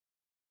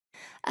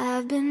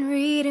I've been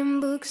reading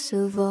books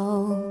of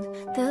old,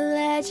 the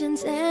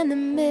legends and the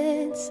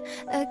myths,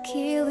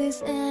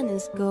 Achilles and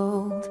his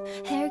gold,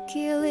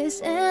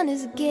 Hercules and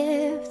his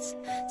gifts,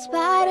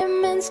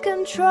 Spider-Man's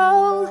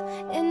control,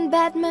 and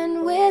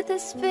Batman with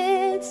his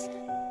fits.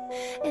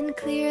 And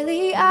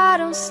clearly I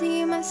don't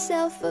see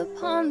myself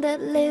upon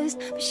that list.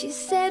 But she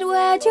said,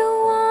 where'd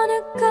you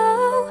wanna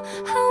go?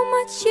 How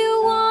much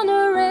you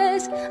wanna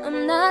risk?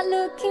 I'm not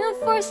looking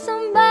for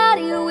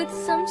somebody with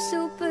some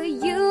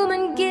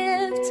superhuman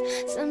gift,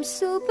 some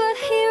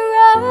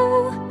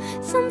superhero,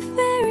 some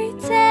fairy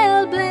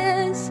tale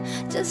bliss.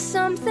 Just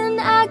something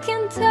I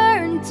can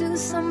turn to,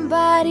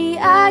 somebody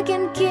I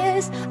can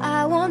kiss.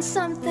 I want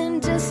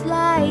something just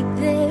like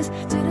this.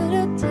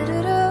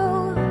 Do-do-do-do-do-do.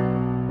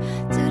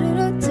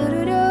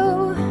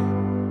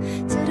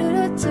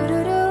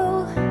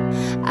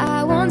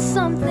 I want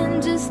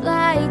something just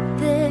like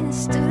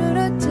this.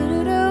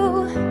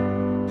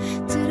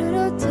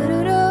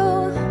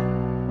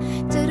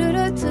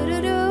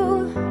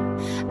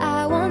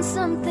 I want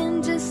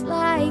something just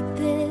like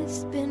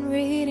this. Been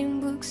reading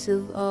books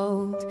of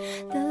old,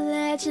 the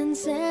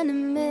legends and the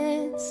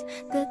myths,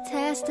 the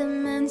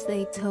testaments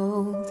they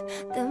told,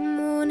 the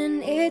moon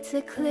and its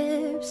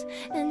eclipse,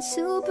 and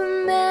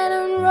Superman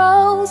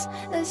unrolls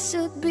a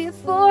suit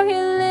before he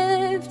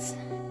lived.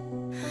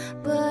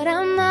 But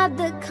I'm not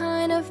the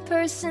kind of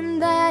person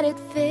that it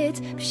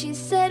fits. She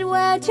said,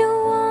 where'd you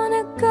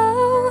wanna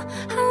go?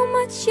 How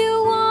much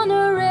you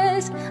wanna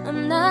risk?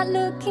 I'm not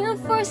looking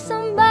for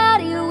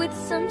somebody with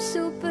some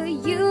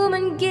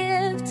superhuman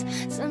gift,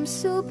 some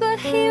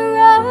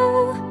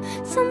superhero,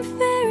 some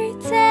fairy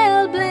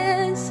tale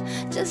bliss.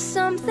 Just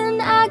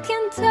something I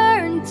can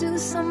turn to,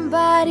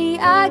 somebody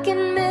I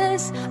can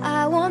miss.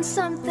 I want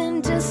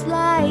something just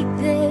like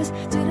this.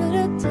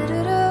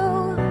 Do-do-do-do-do-do.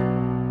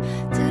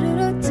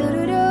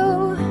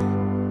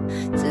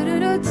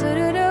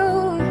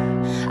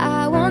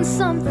 I want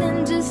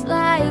something just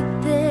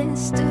like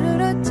this.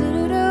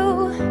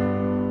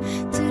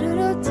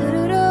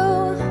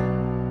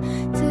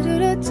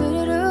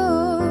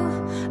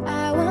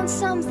 I want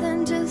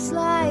something just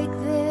like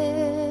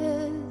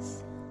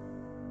this.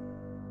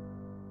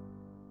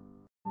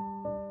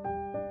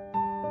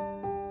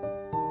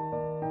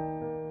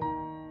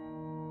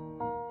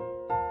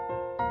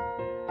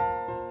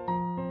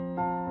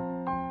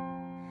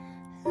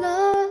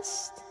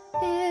 Lost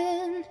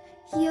in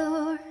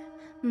your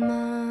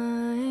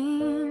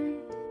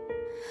mind,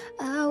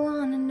 I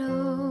wanna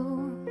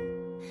know,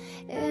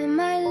 am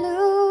I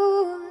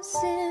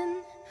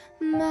losing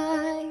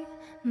my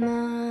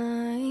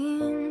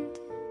mind?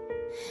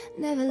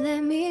 Never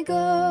let me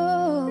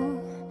go.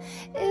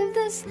 If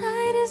this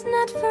night is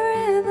not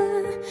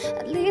forever,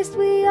 at least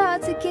we are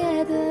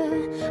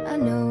together. I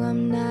know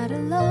I'm not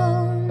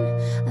alone,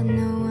 I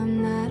know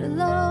I'm not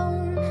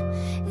alone.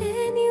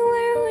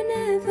 Anywhere,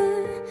 whenever,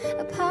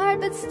 apart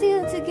but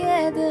still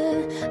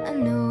together. I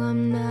know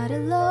I'm not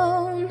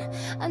alone,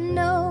 I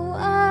know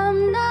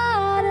I'm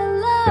not alone.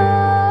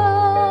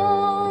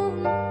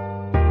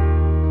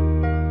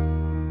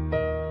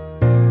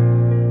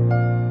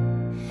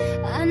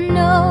 I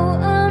know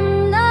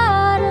I'm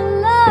not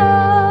alone.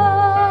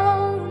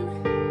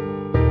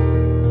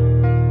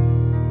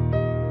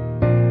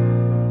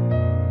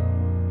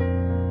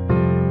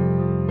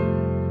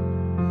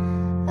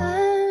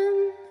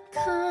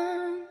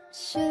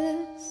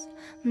 Unconscious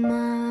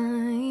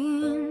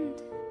mind,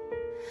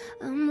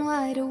 I'm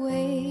wide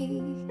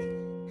awake,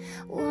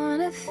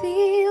 wanna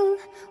feel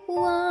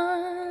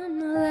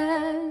one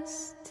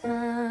last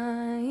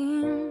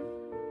time.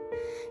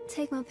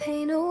 Take my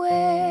pain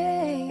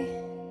away.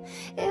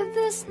 If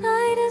this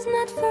night is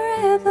not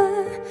forever,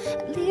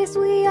 at least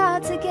we are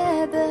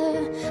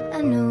together.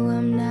 I know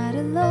I'm not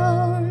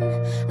alone,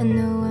 I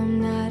know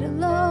I'm not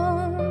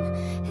alone.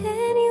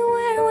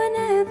 Anywhere,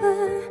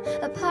 whenever,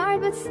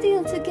 apart but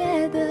still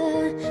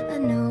together. I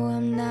know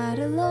I'm not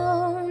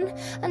alone,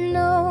 I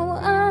know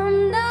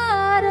I'm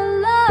not alone.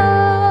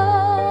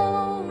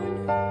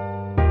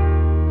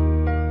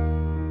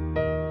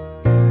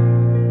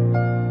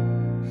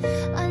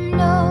 I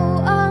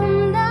know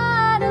I'm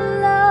not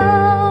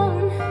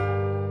alone.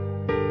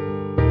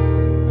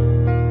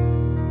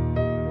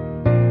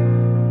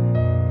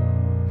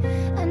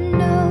 I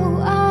know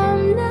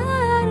I'm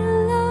not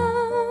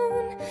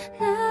alone,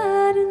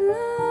 not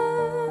alone,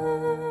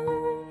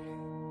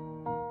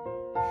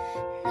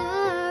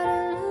 not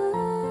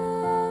alone.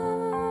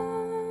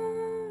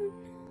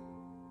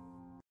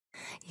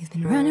 You've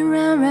been running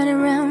around, running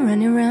around,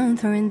 running around,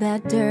 throwing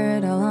that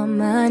dirt all on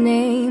my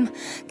name.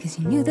 Cause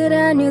you knew that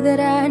I knew that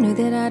I knew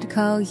that I'd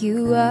call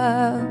you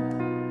up.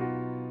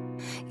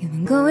 You've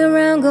been going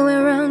around, going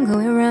around,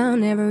 going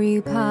around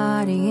every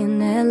party in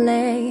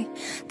LA.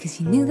 Cause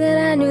you knew that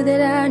I knew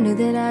that I knew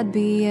that I'd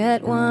be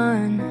at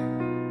one.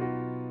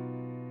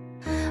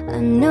 I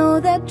know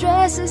that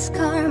dress is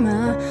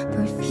karma,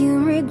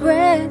 perfume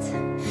regret.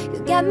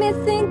 You got me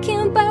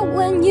thinking about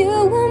when you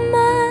were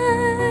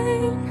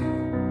mine.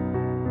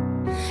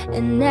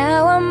 And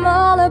now I'm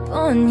all up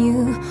on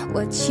you,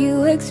 what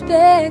you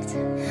expect.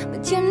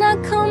 But you're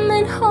not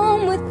coming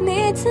home with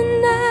me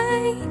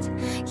tonight.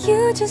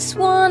 You just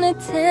want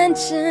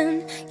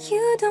attention,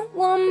 you don't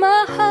want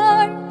my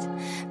heart.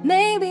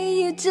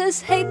 Maybe you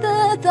just hate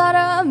the thought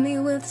of me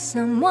with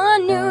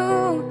someone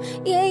new.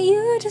 Yeah,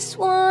 you just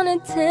want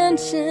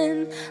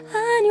attention,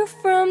 I knew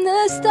from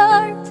the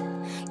start.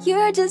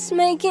 You're just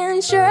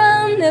making sure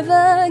I'm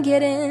never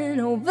getting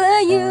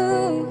over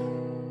you.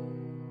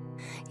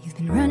 You've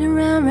been running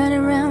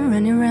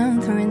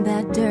around, throwing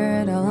that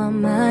dirt all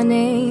on my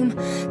name.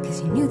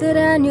 Cause you knew that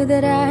I knew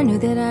that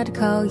I'd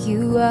call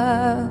you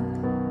up.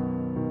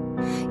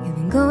 You've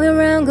been going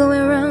around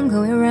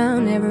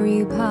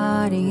every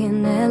party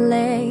in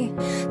LA.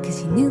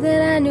 Cause you knew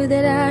that I knew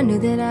that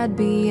I'd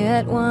be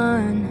at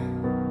one.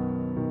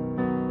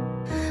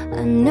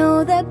 I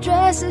know that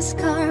dress is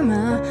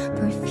karma,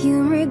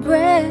 perfume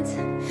regret.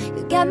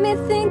 You got me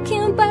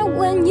thinking about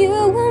when you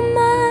were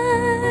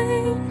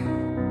mine.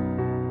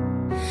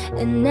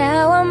 And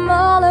now I'm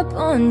all up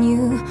on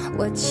you,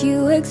 what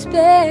you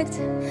expect.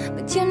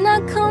 But you're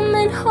not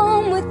coming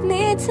home with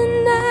me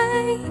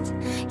tonight.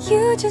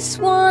 You just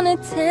want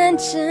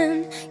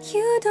attention,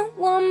 you don't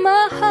want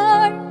my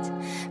heart.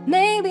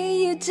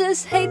 Maybe you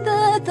just hate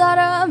the thought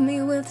of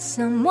me with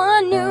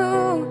someone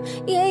new.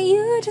 Yeah,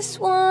 you just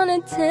want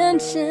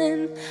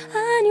attention,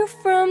 I knew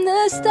from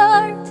the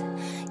start.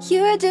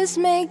 You're just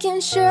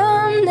making sure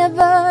I'm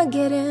never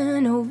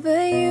getting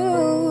over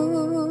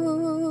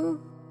you.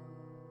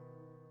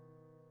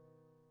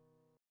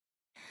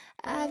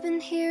 I've been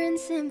hearing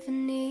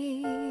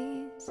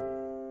symphonies.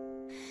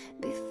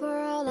 Before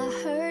all I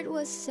heard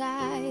was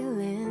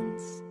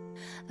silence,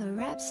 a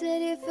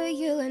rhapsody for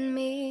you and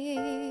me.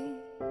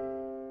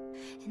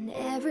 And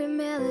every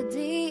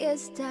melody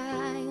is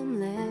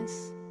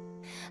timeless.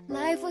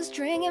 Life was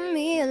stringing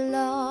me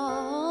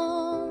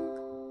along.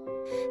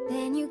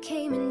 Then you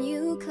came and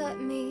you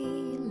cut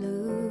me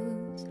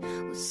loose.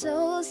 Was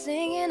solo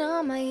singing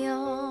on my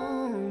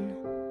own.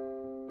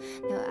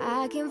 Now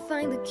I can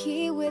find the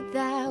key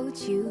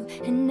without you.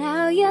 And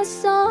now your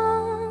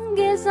song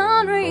is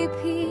on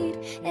repeat,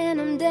 and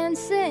I'm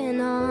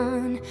dancing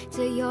on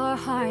to your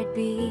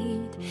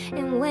heartbeat.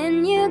 And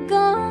when you're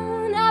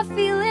gone, I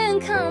feel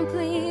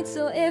incomplete.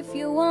 So if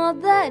you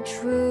want the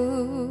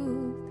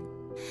truth,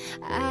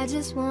 I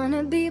just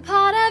wanna be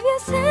part of your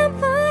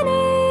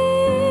symphony.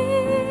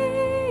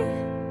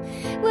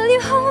 Will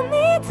you hold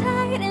me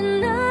tight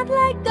and not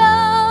let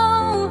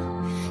go?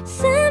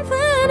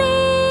 Symphony,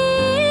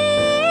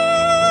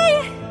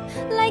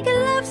 like a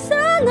love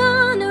song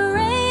on the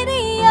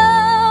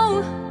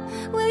radio.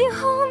 Will you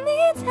hold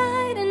me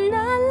tight and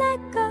not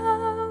let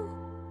go?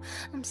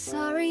 I'm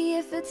sorry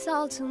if it's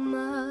all too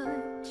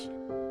much.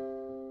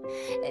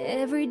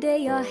 Every day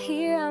you're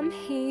here, I'm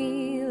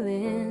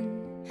healing.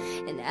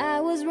 And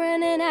I was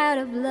running out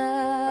of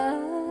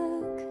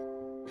luck.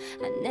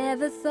 I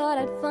never thought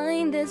I'd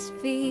find this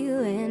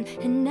feeling.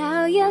 And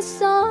now your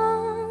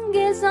song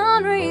is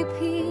on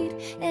repeat,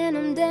 and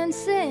I'm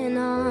dancing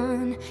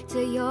on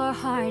to your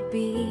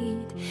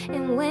heartbeat.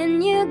 And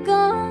when you're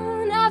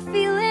gone, I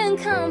feel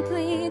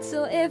incomplete.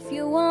 So if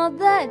you want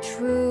the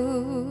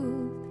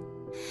truth,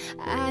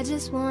 I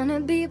just wanna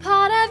be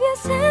part of your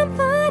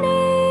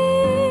symphony.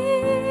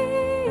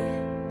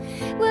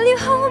 Will you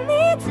hold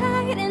me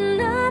tight and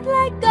not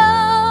let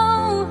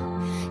go?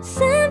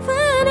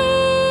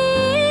 Symphony,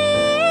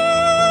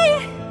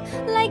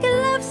 like a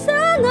love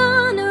song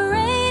on the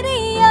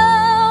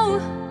radio.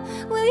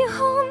 Will you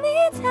hold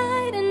me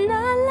tight and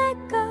not let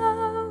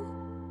go?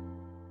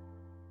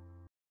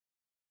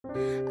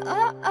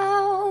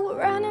 Uh-oh,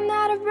 running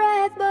out of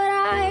breath, but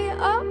I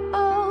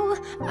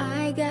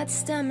got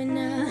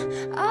stamina.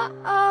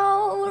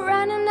 Uh-oh,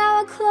 running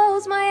out of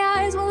close my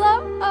eyes.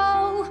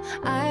 Well,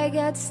 I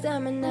got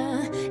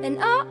stamina. And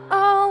I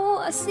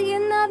see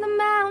another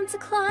mountain to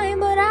climb,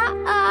 but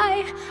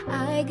I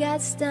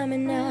got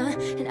stamina.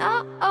 And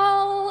I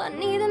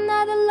need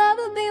another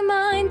lover be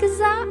mine, cause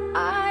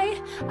I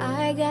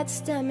got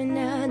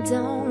stamina.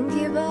 Don't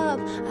give up,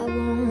 I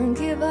won't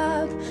give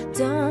up.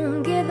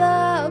 Don't give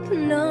up,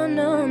 no,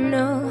 no,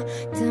 no.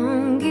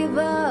 Don't give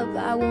up,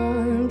 I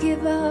won't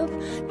give up.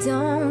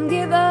 Don't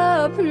give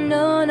up,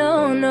 no,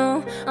 no,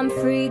 no. I'm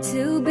free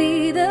to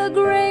be the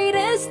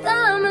greatest,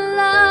 I'm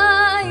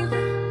alive.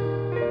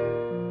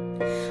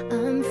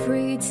 I'm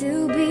free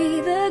to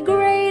be the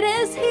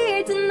greatest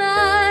here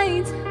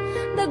tonight.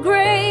 The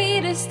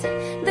greatest,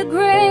 the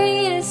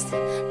greatest,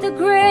 the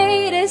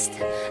greatest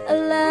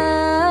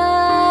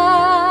alive.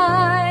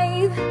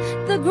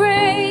 The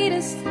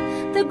greatest,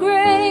 the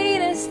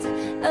greatest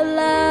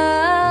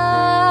alive.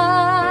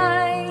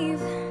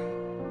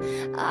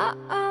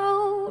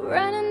 Uh-oh,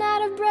 running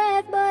out of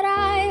breath, but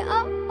I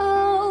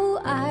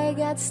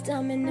got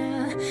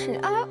stamina.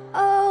 And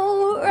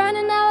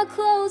running out,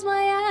 close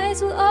my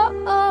eyes.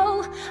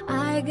 Well,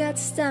 I got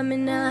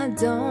stamina.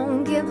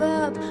 Don't give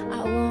up,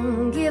 I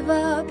won't give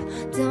up.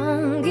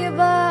 Don't give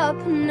up,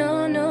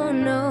 no, no,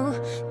 no.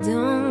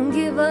 Don't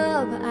give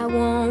up, I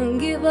won't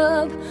give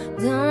up.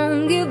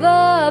 don't give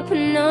up,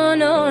 no,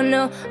 no,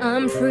 no.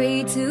 I'm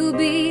free to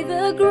be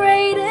the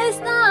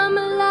greatest, I'm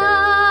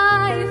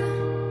alive.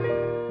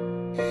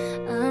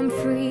 I'm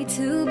free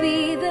to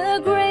be the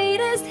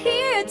greatest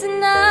here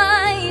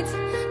tonight.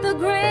 The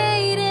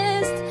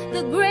greatest,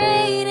 the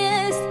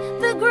greatest,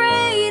 the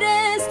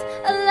greatest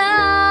alive.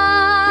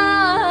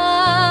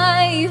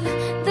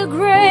 The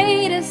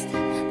greatest,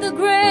 the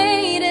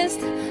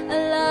greatest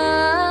alive.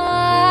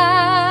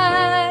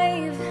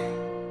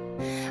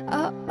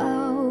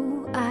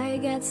 Uh-oh, I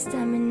got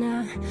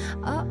stamina.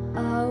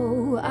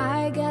 Uh-oh,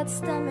 I got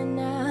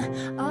stamina.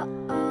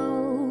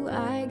 Uh-oh,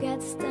 I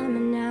got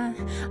stamina.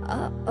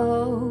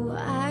 Uh-oh,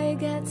 I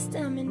got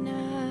stamina.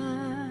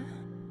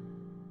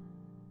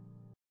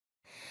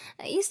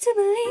 I used to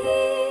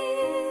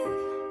believe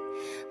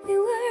we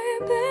were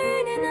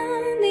burning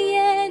on the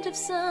edge of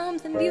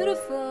something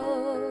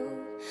beautiful,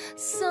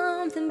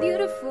 something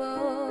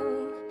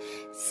beautiful.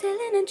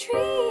 Selling a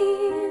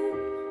dream,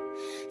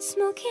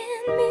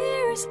 smoking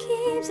mirrors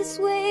keeps us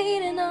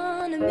waiting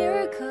on a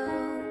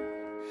miracle,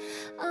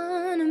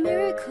 on a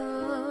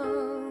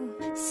miracle.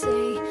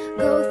 Say,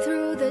 go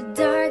through the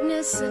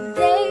darkness of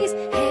days,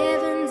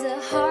 heaven's a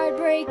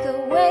heartbreak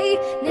away.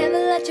 Never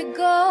let you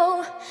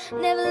go,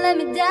 never let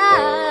me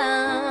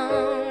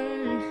down.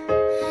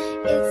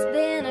 It's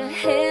been a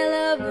hell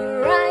of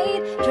a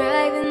ride,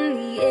 driving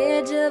the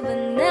edge of a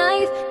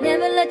knife.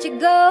 Never let you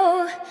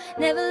go,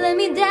 never let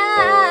me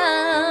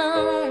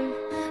down.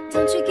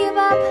 Don't you give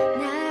up,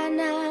 nah,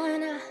 nah,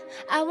 nah.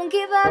 I won't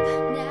give up,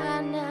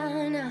 nah,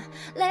 nah, nah.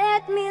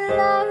 Let me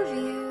love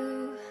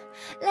you,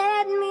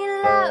 let me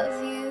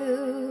love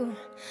you.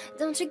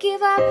 Don't you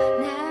give up,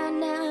 nah,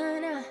 nah,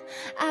 nah.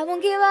 I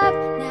won't give up,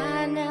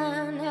 nah,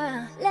 nah,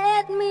 nah.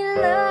 Let me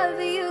love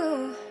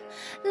you,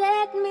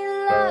 let me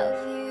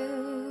love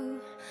you.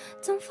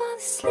 Don't fall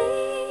asleep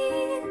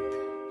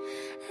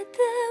at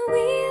the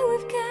wheel.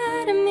 We've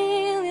got a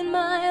million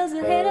miles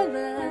ahead of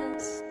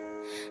us,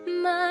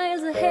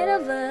 miles ahead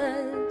of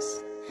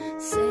us.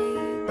 Say,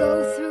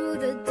 go through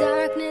the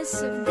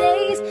darkness of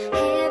days,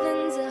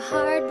 heaven's a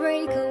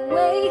heartbreak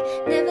away.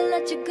 Never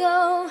let you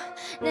go,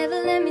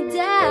 never let me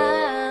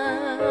down.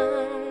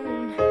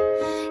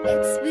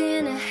 It's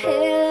been a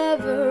hell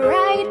of a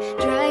ride,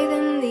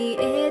 driving the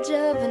edge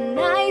of a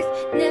knife.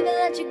 Never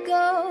let you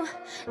go,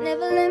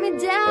 never let me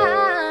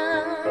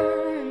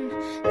down.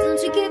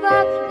 Don't you give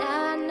up,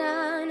 nah,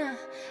 nah, nah.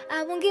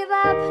 I won't give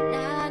up,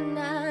 nah,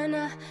 nah,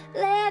 nah.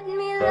 Let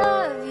me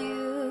love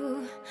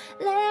you,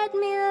 let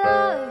me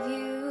love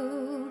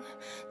you.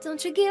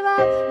 Don't you give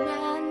up,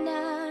 nah,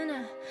 nah,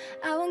 nah.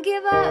 I won't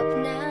give up,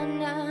 nah,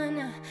 nah,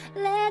 nah.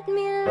 Let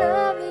me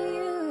love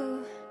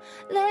you,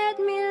 let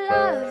me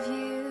love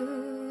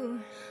you.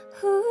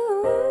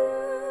 Ooh,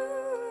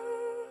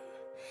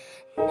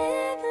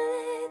 never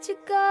let you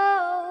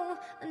go,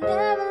 I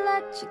never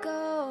let you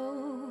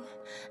go,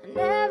 I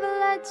never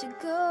let you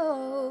go.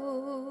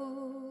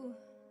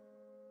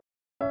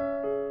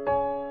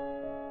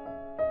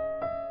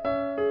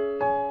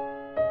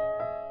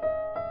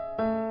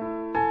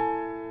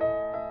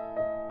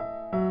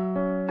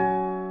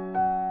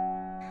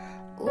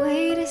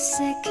 Wait a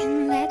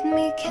second, let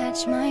me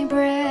catch my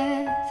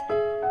breath.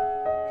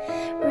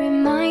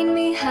 Remind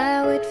me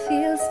how it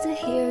feels to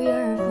hear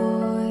your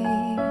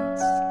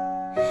voice.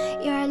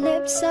 Your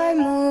lips are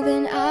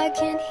moving, I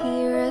can't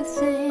hear a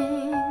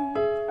thing.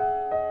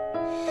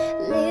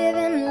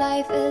 Living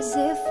life as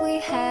if we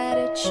had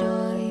a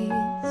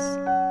choice.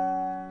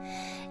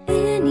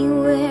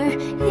 Anywhere,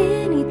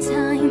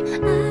 anytime,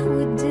 I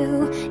would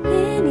do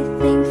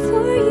anything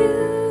for you.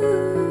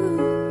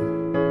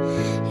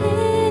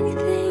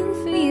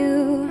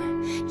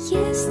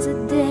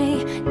 Yesterday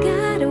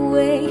got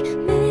away,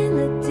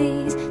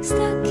 melodies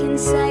stuck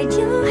inside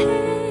your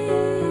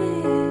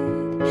head.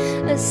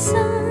 A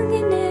song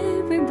in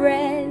every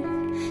breath,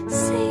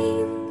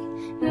 sing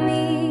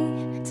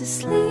me to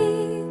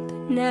sleep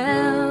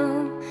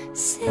now.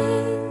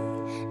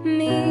 Sing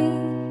me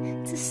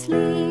to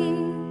sleep.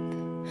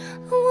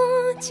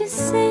 Won't you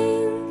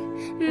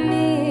sing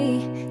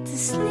me to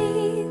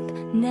sleep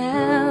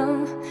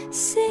now?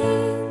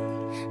 Sing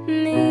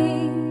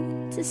me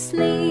to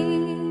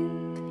sleep.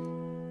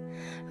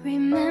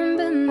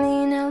 Remember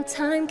me now,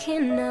 time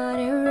cannot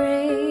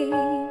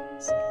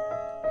erase.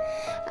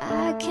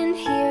 I can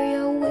hear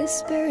your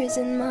whispers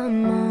in my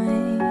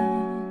mind.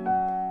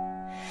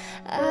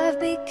 I've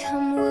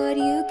become what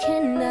you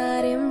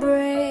cannot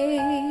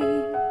embrace.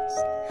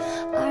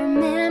 Our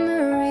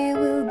memory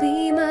will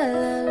be my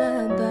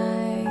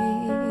lullaby.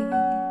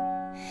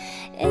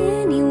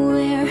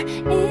 Anywhere,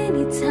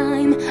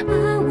 anytime,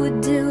 I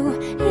would do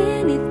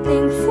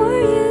anything for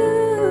you.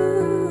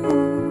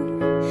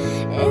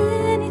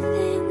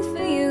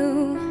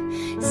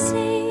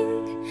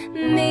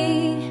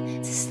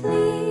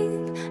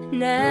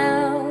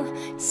 Now,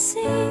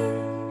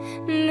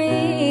 sing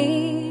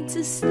me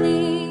to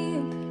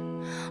sleep.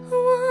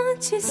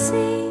 Won't you sing?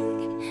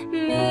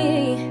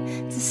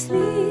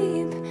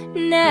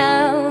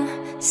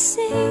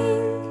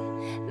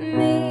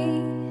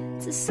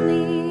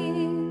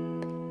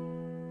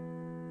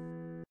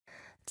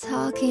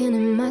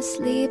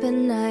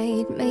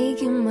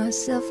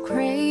 myself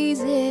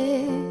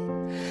crazy.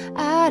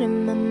 Out of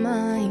my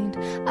mind,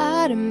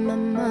 out of my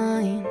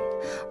mind.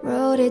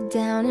 Wrote it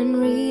down and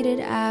read it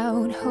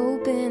out,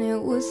 hoping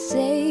it would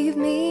save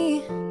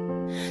me.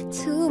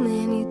 Too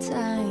many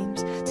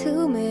times,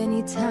 too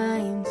many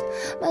times.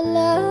 My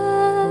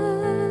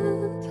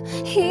love,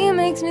 he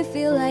makes me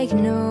feel like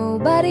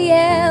nobody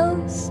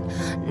else,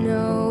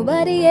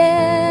 nobody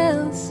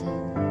else.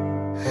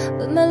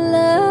 But my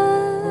love,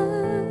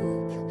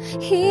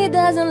 he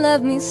doesn't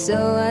love me,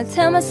 so I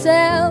tell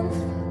myself,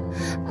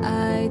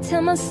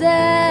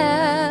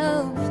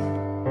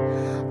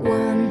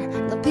 one,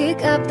 don't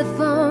pick up the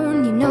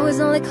phone, you know he's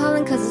only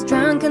calling cause he's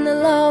drunk and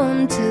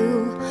alone.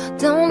 Two,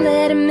 don't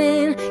let him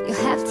in, you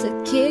have to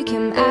kick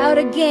him out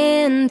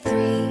again.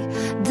 Three,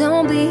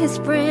 don't be his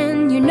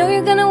friend, you know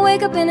you're gonna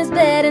wake up in his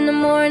bed in the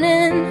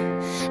morning.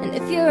 And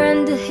if you're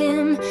under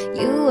him,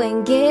 you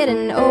ain't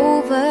getting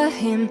over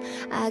him.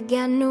 I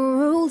got no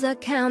rules, I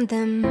count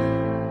them.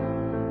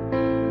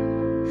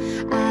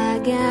 I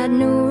got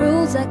no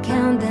rules, I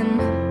count them.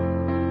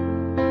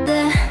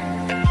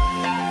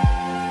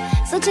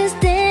 So just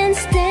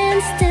dance,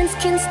 dance, dance,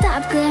 can't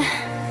stop there.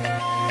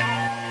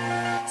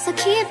 So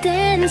keep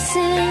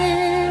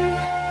dancing.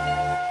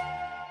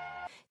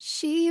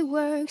 She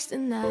works the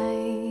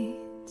night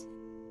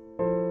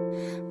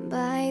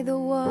by the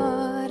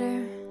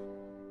water.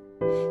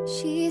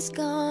 She's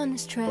gone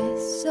astray,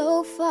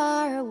 so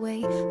far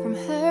away from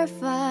her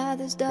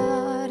father's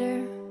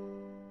daughter.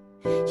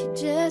 She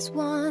just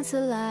wants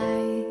a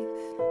life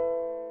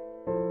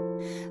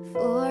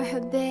for her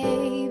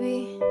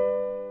baby.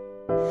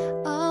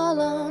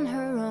 All on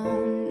her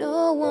own,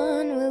 no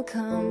one will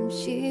come.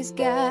 She's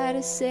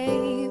gotta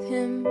save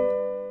him.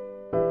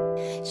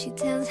 She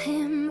tells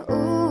him,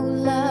 ooh,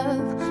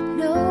 love,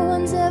 no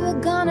one's ever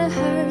gonna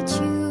hurt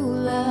you,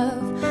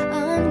 love.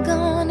 I'm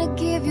gonna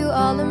give you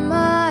all of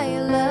my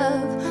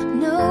love.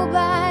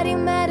 Nobody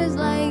matters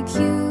like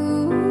you.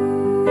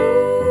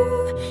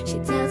 She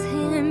tells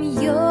him,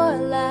 your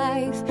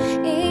life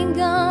ain't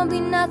gonna be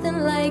nothing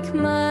like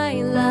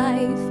my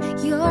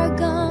life. You're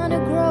gonna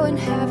grow and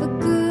have a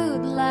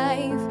good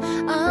life.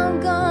 I'm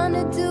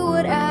gonna do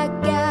what I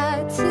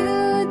got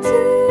to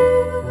do.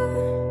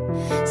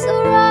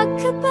 So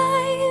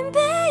rock-a-bye,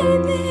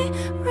 baby,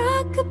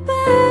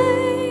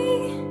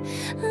 rock-a-bye.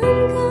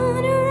 I'm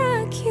gonna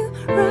rock you,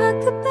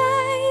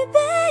 rock-a-bye,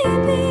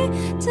 baby.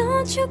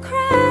 Don't you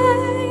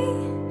cry,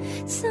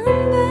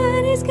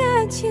 somebody's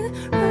got you.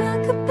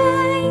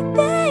 Rock-a-bye,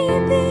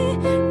 baby,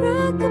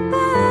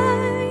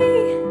 rock-a-bye.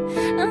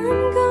 I'm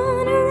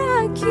gonna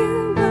rock you,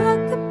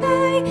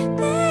 rock-a-bye,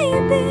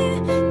 baby.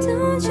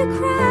 Don't you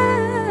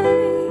cry.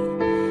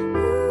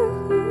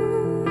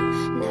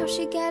 Ooh. Now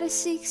she got a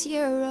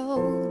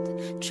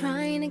 6-year-old,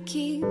 trying to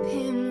keep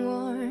him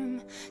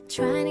warm,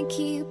 trying to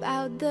keep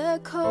out the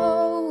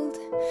cold.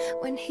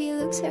 When he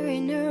looks her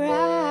in her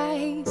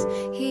eyes,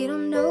 he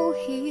don't know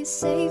he's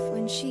safe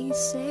when she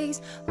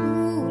says,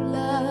 ooh,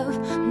 love,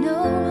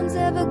 no one's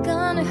ever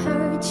gonna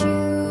hurt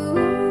you.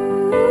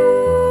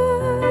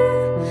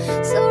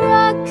 So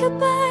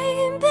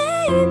rock-a-bye,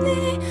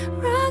 baby,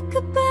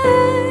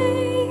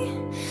 rock-a-bye.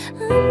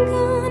 I'm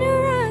gonna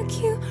rock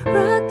you,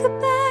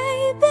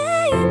 rock-a-bye,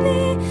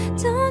 baby.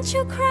 Don't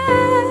you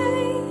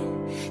cry,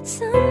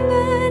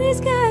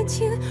 somebody's got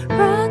you.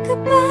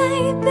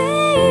 Rock-a-bye,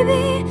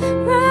 baby,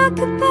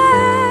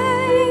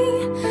 rock-a-bye.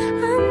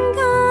 I'm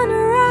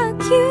gonna rock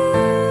you.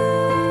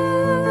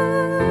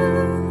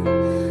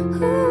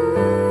 Ooh.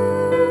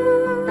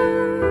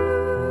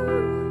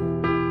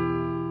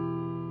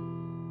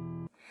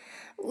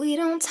 We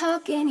don't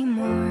talk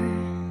anymore.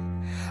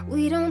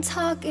 We don't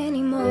talk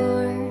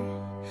anymore.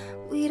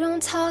 We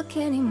don't talk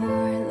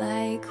anymore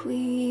like we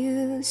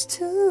used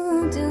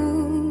to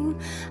do.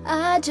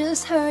 I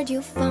just heard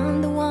you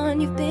found the one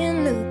you've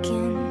been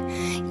looking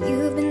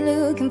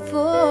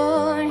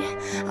for.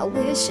 I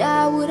wish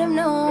I would have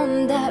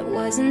known that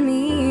wasn't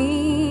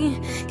me.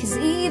 Cause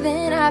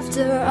even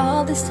after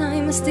all this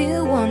time I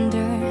still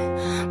wonder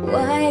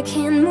why I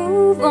can't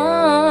move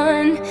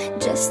on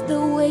just the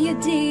way you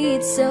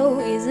did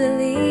so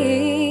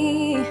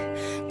easily.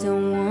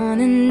 Don't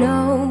wanna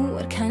know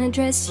what kind of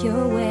dress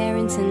you're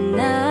wearing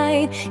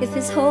tonight, if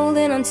it's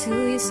holding on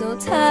to you so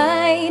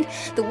tight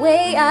the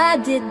way I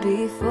did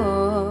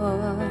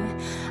before.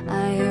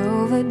 I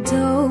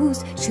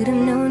overdosed, should've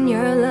known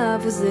your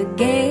love was a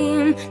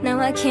game. Now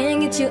I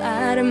can't get you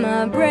out of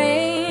my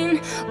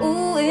brain.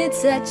 Ooh, it's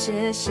such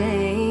a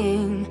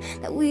shame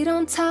that we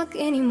don't talk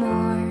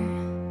anymore.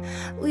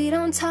 We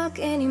don't talk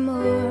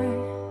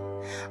anymore.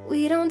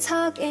 We don't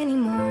talk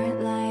anymore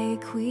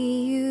like we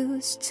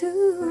used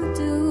to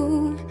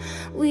do.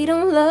 We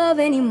don't love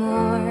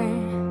anymore.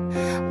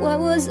 What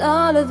was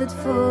all of it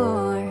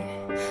for?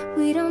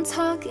 We don't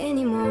talk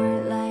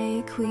anymore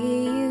like we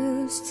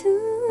used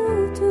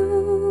to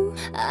do.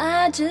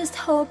 I just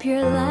hope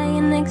you're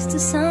lying next to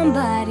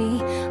somebody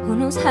who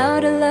knows how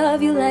to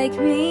love you like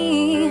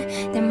me.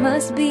 There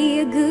must be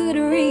a good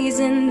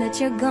reason that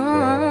you're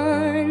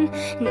gone.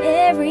 And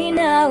every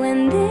now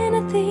and then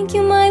I think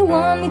you might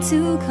want me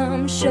to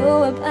come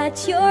show up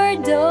at your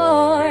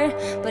door,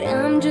 but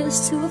I'm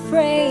just too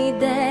afraid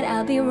that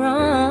I'll be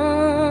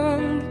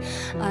wrong.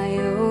 I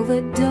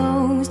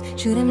overdosed,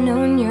 should have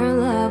known your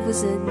love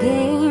was a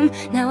game.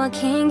 Now I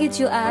can't get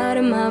you out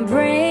of my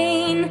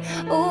brain.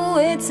 Oh,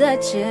 it's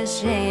such a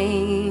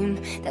shame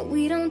that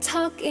we don't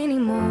talk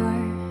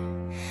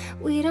anymore.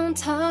 We don't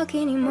talk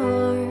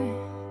anymore.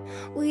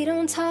 We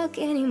don't talk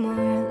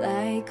anymore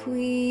like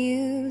we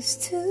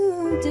used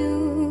to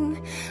do.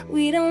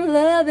 We don't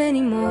love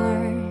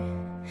anymore.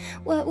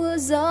 What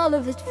was all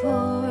of it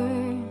for?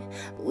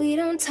 We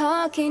don't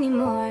talk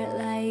anymore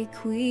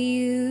like we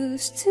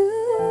used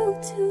to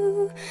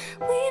do.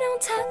 We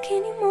don't talk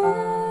anymore.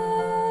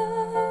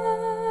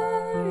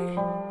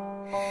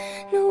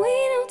 No,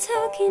 we don't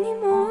talk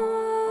anymore.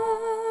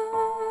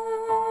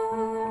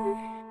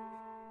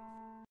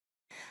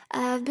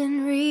 I've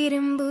been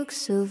reading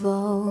books of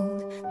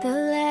old, the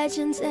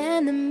legends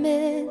and the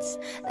myths,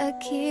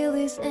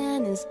 Achilles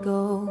and his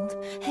gold,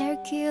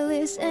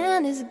 Hercules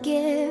and his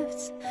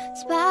gifts,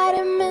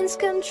 Spider-Man's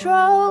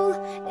control,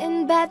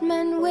 and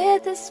Batman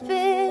with his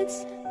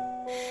fits.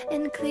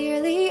 And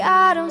clearly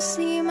I don't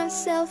see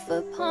myself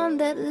upon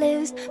that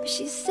list. But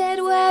she said,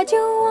 where'd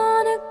you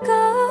wanna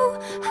go?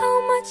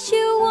 How much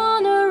you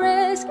wanna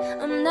risk?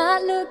 I'm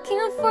not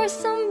looking for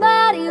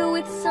somebody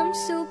with some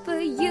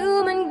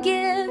superhuman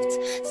gift,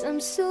 some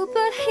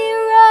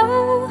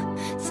superhero,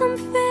 some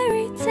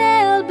fairy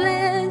tale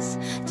bliss.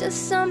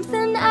 Just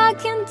something I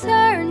can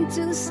turn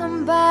to,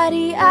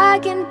 somebody I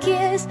can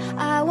kiss.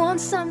 I want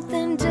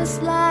something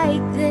just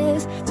like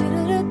this.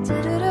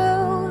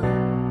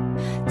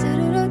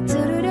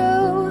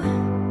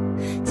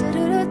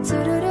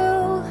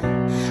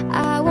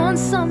 I want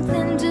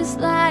something just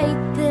like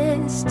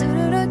this.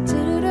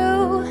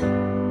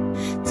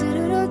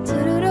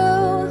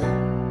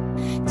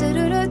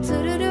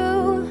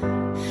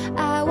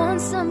 I want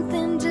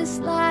something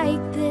just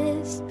like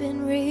this.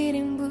 Been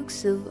reading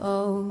books of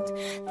old,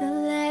 the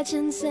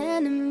legends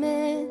and the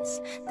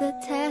myths, the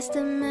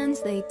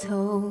testaments they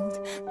told,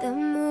 the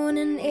moon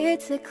and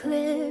its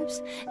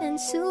eclipse, and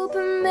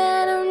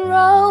Superman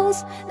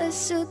unrolls a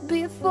suit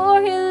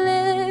before he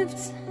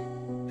lifts.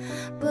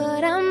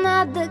 But I'm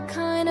not the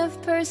kind of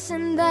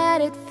person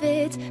that it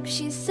fits. But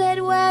she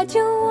said, where'd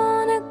you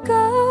wanna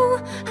go?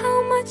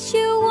 How much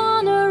you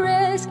wanna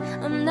risk?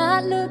 I'm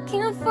not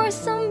looking for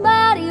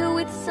somebody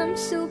with some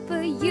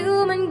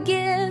superhuman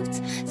gift,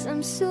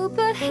 some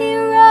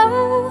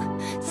superhero,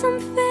 some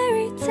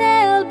fairy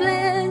tale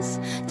bliss.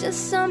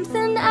 Just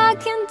something I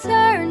can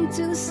turn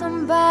to,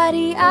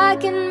 somebody I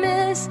can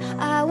miss.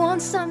 I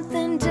want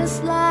something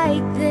just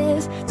like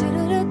this.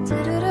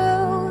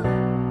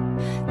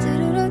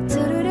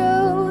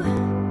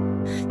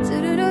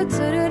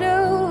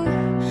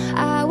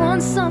 I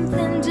want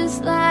something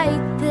just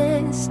like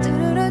this.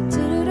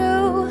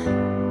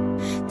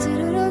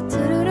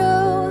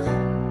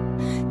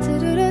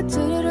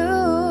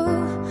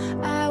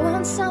 I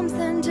want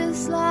something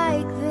just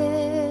like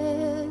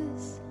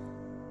this.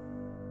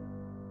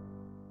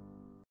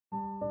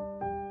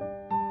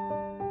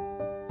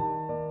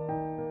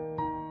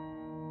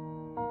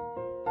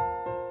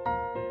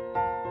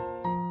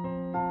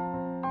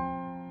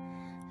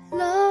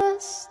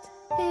 Lost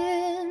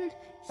in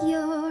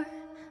your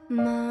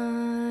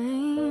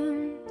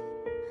mind,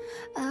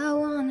 I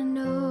wanna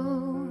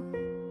know,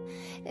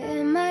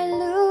 am I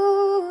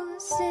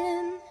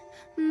losing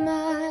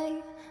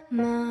my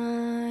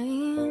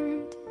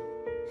mind?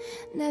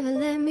 Never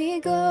let me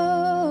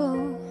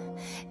go.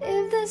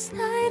 If this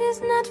night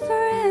is not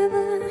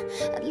forever,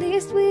 at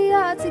least we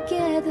are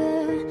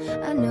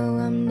together. I know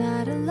I'm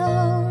not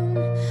alone.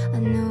 I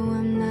know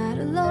I'm not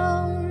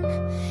alone.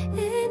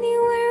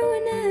 Anywhere,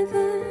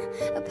 whenever,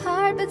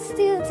 apart but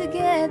still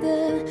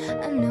together.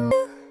 I know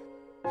you,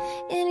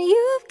 and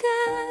you've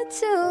got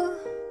to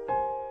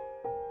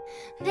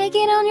make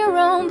it on your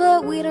own,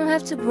 but we don't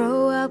have to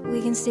grow up.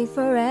 We can stay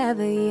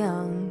forever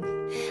young.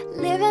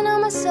 Living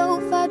on my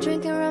sofa,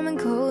 drinking rum and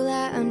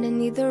cola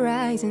underneath the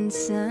rising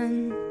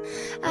sun.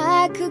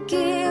 I could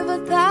give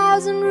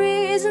 1,000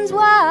 reasons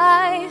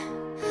why,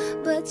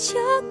 but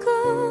you're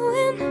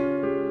going,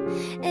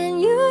 and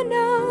you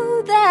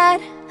know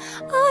that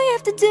all you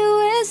have to do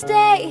is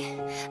stay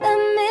a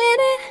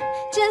minute.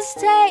 Just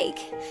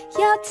take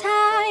your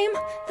time,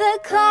 the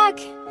clock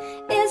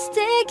is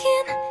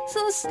ticking,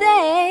 so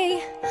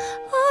stay.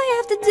 All you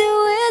have to do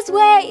is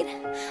wait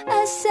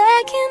a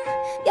second.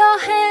 Your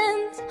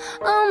hands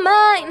on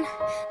mine,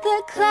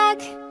 the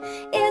clock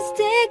is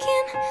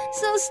ticking,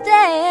 so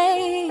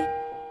stay.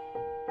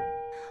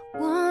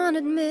 Won't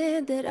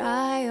admit that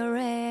I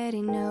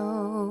already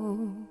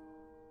know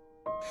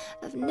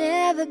I've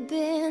never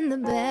been the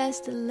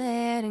best at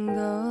letting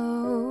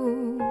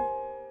go.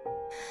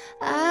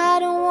 I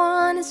don't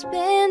wanna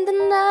spend the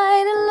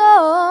night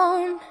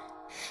alone.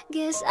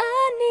 Guess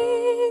I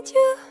need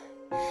you,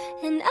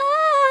 and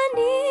I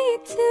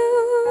need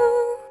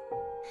to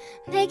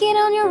make it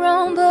on your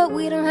own, but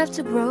we don't have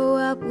to grow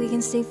up. We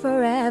can stay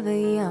forever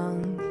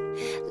young.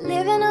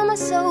 Living on my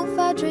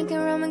sofa, drinking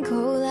rum and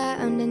cola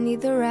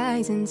underneath the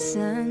rising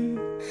sun.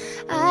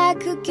 I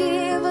could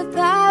give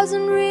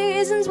 1,000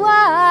 reasons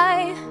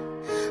why,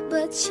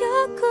 but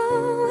you're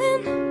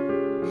going,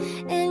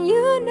 and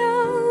you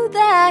know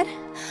that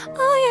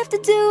all you have to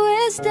do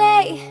is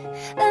stay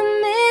a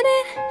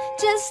minute.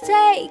 Just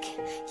take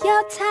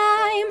your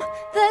time,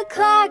 the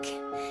clock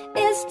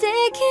is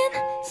ticking,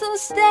 so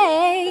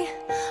stay.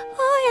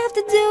 All you have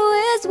to do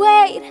is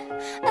wait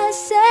a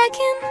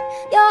second.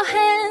 Your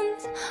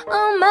hands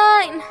on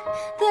mine,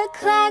 the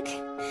clock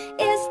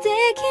is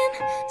ticking,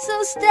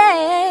 so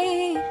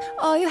stay.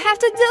 All you have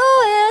to do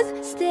is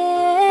stay.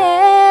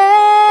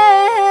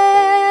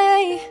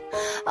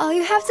 All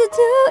you have to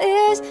do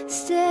is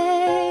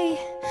stay.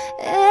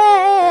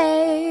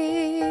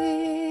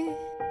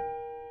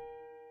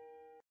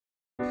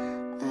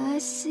 I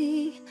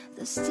see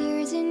those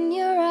tears in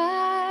your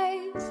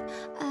eyes.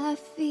 I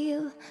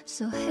feel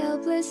so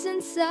helpless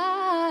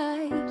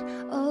inside.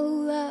 Oh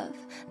love,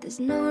 there's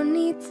no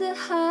need to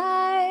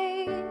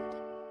hide.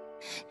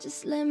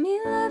 Just let me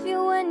love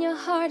you when your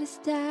heart is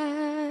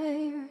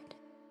tired.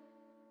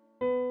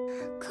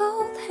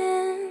 Cold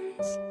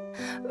hands,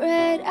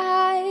 red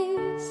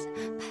eyes,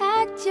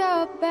 packed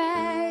your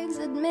bags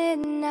at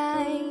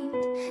midnight.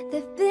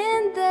 They've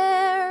been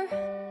there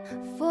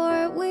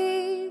for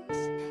weeks.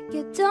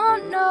 You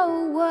don't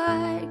know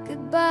what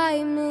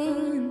goodbye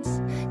means.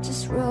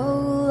 Just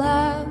roll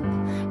up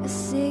a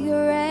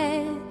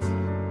cigarette.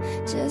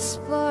 Just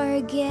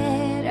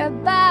forget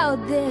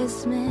about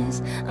this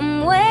mess.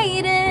 I'm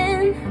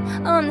waiting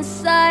on the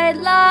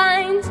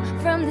sidelines,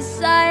 from the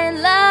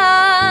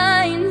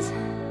sidelines.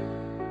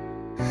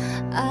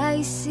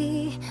 I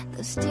see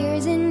those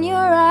tears in your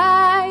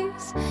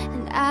eyes,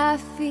 and I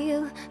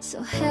feel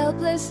so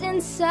helpless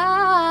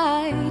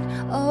inside.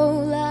 Oh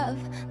love,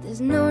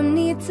 there's no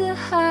need to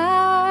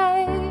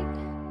hide.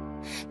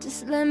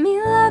 Just let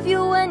me love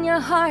you when your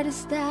heart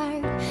is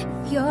tired.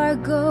 If your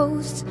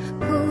ghost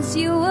pulls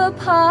you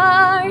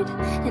apart,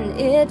 and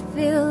it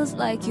feels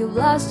like you've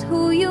lost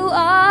who you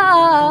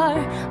are,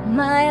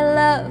 my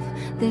love,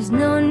 there's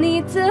no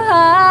need to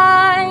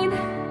hide.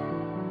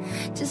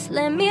 Just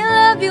let me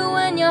love you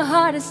when your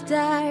heart is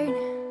tired.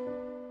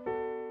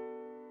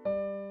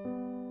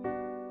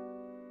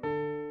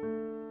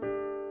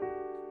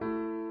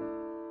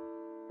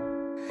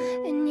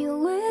 And you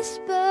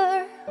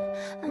whisper,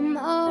 I'm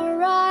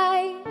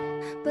alright,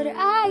 but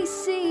I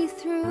see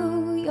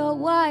through your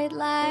white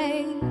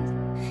light.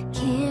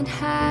 Can't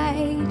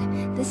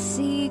hide the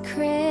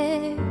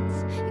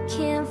secrets. You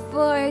can't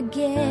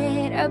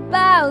forget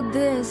about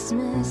this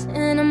mess.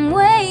 And I'm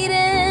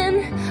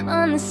waiting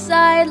on the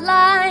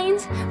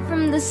sidelines,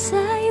 from the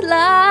sidelines.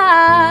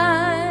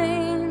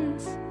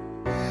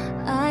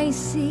 I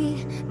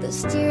see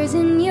those tears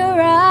in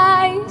your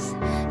eyes,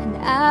 and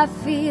I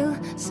feel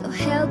so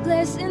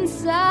helpless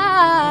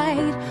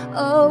inside.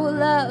 Oh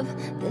love,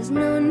 there's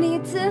no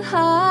need to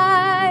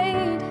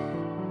hide.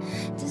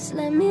 Just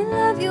let me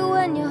love you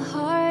when your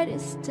heart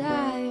is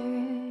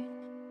tired.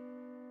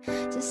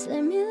 Just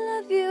let me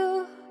love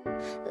you.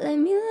 Let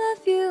me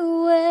love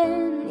you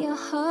when your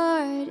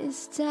heart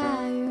is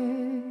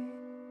tired.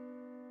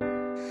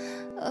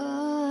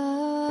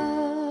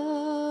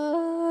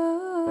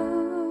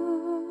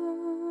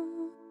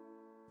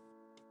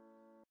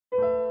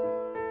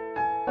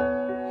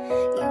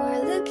 You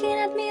were looking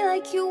at me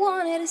like you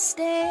wanted to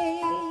stay.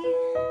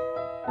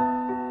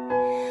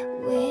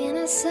 When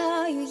I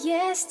saw you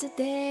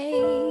yesterday,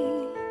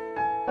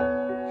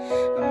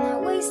 I'm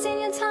not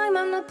wasting your time,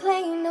 I'm not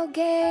playing no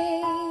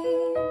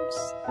games.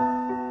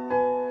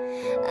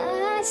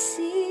 I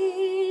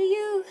see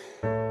you.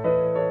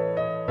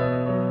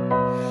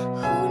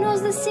 Who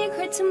knows the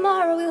secret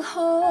tomorrow will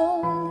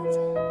hold?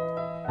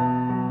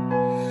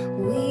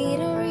 We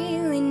don't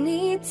really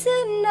need to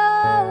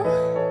know,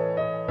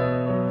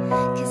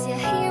 'cause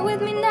you're here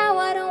with me now,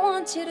 I don't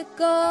want you to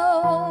go.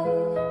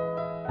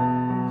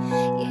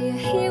 Yeah,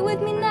 you're here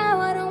with me now,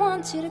 I don't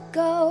want you to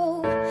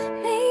go.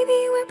 Maybe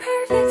we're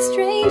perfect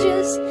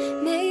strangers,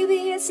 maybe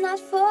it's not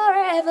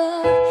forever.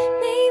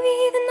 Maybe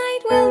the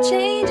night will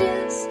change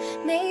us,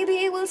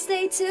 maybe we'll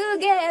stay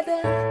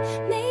together.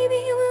 Maybe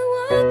we'll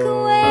walk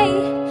away,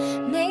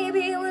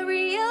 maybe we'll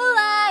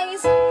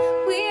realize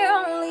we're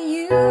only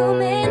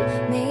human.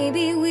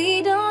 Maybe we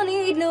don't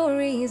need no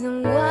reason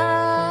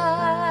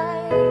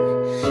why.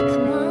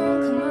 Come on,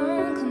 come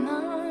on, come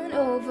on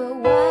over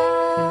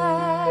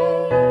why.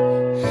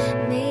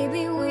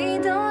 Maybe we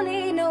don't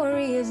need no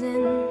reason.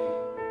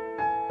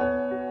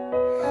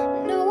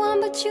 No one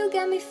but you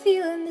got me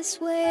feeling this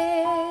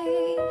way.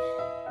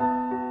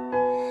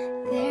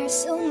 There's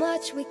so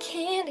much we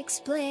can't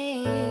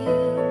explain.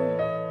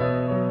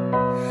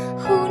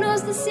 Who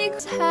knows the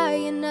secret's high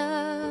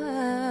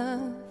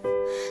enough?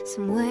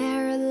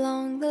 Somewhere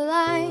along the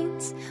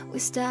lines we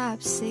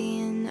stopped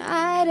seeing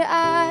eye to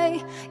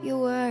eye. You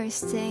were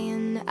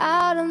staying been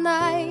out all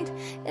night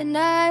and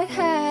I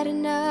had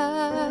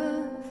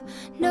enough.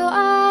 No,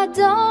 I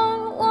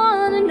don't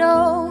wanna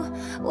know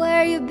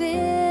where you've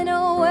been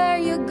or where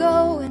you're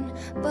going,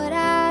 but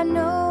I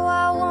know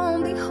I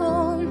won't be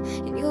home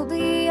and you'll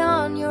be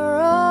on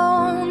your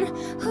own.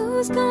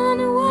 Who's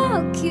gonna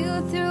walk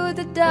you through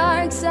the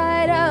dark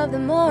side of the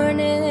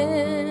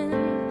morning?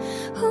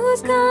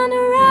 Who's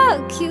gonna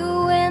rock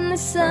you when the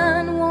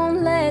sun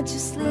won't let you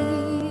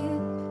sleep?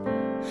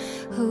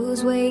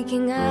 Who's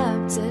waking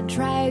up to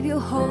drive you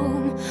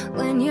home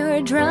when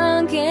you're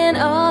drunk and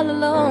all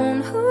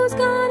alone? Who's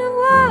gonna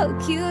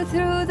walk you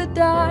through the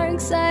dark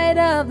side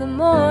of the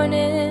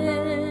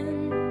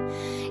morning?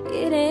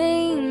 It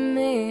ain't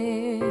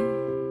me.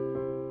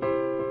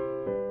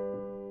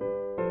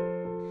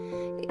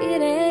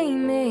 It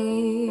ain't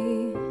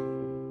me.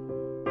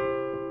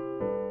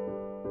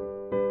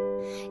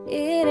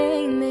 It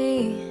ain't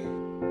me.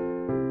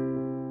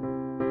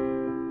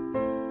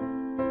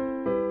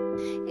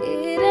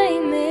 It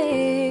ain't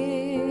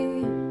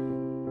me.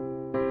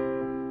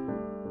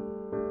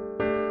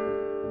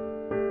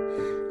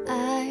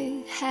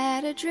 I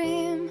had a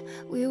dream,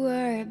 we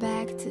were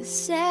back to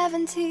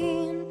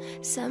 17.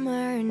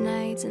 Summer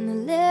nights and the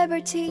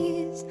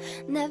liberties,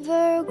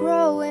 never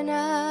growing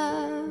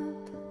up.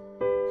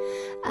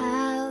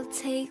 I'll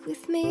take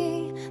with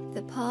me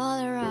the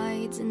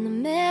Polaroids and the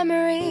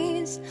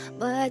memories,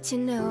 but you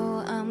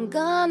know I'm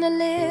gonna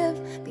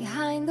live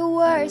behind the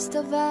worst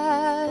of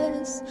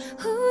us.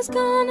 Who's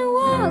gonna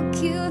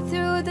walk you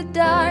through the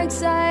dark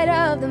side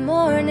of the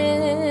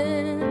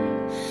morning?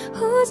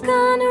 Who's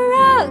gonna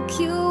rock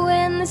you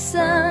when the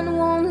sun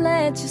won't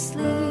let you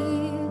sleep?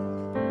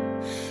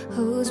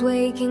 Who's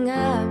waking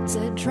up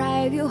to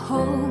drive you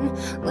home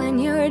when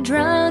you're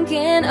drunk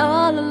and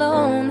all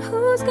alone?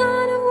 Who's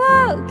gonna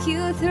walk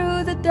you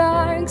through the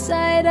dark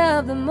side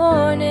of the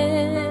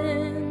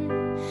morning?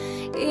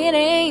 It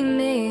ain't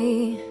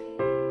me.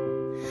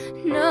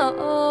 No,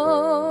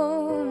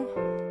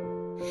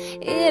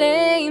 it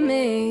ain't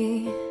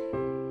me.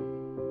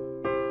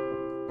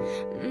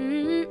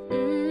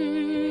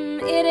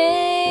 It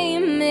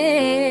ain't me.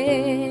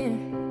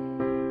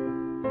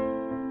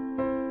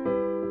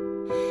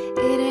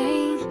 It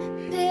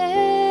ain't me.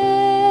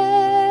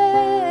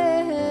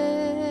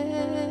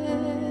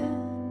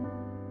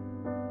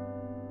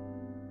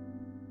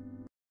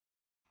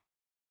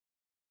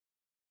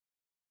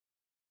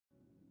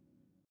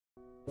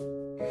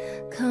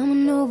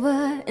 Coming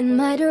over in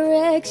my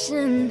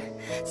direction,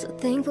 so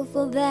thankful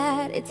for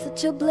that, it's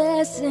such a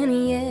blessing,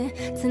 yeah.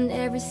 Turn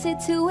every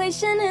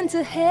situation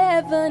into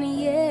heaven,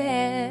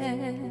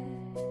 yeah.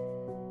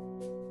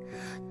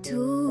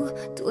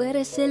 Tú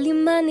eres el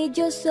imán y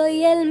yo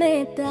soy el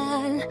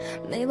metal.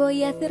 Me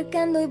voy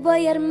acercando y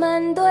voy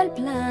armando el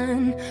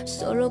plan.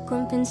 Solo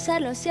con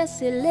pensarlo se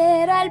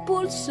acelera el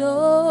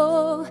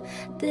pulso.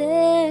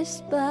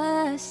 Despacito,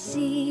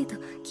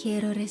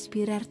 quiero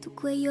respirar tu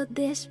cuello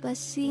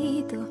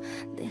despacito.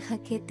 Deja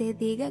que te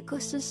diga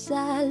cosas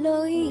al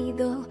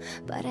oído,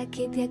 para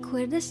que te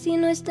acuerdes si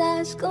no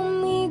estás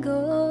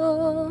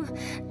conmigo.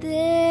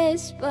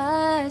 Despacito,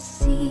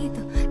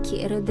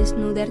 quiero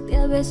desnudarte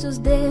a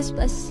besos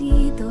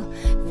despacito.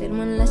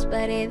 Firmo en las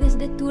paredes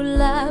de tu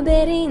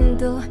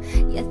laberinto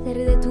y hacer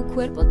de tu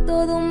cuerpo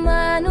todo un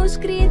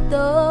manuscrito.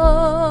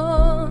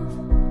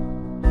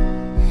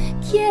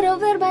 Quiero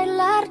ver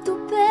bailar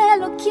tu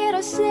pelo,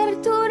 quiero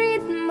ser tu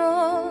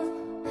ritmo.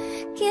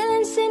 Que le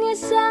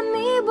enseñes a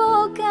mi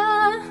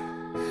boca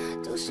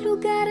tus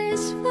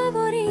lugares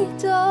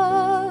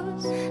favoritos.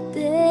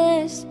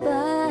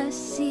 Despacito,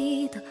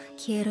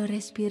 quiero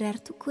respirar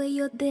tu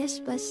cuello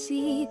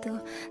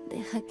despacito.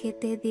 Deja que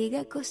te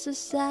diga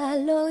cosas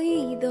al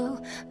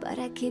oído,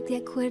 para que te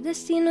acuerdes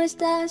si no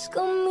estás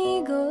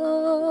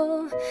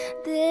conmigo.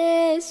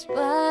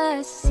 Despacito,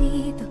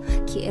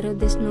 quiero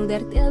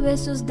desnudarte a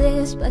besos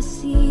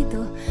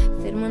despacito.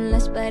 Firmo en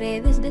las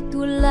paredes de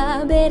tu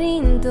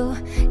laberinto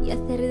y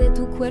hacer de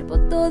tu cuerpo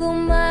todo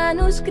un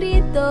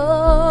manuscrito.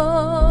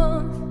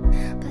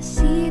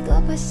 Pasito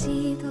a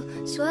pasito,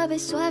 suave,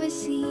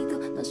 suavecito,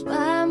 nos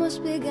vamos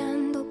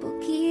pegando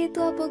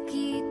poquito a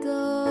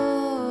poquito.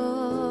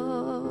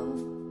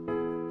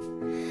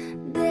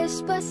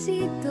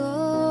 Despacito.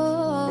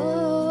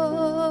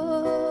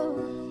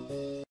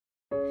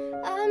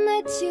 I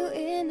met you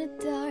in the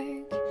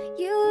dark,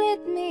 you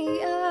lit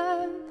me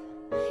up.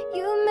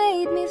 You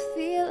made me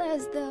feel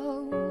as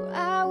though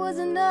I was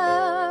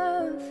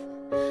enough.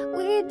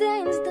 We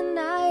danced the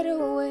night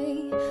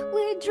away,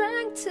 we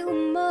drank too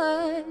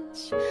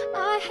much.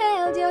 I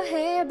held your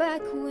hair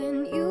back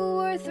when you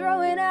were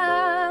throwing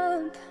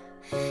up.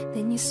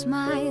 Then you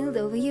smiled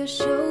over your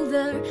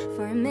shoulder.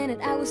 For a minute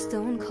I was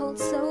stone cold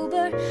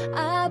sober.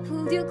 I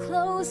pulled you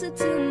closer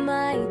to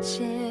my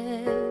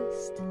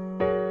chest,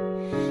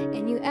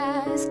 and you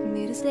asked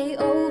me to stay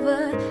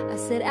over. I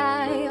said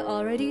I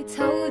already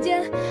told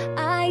you,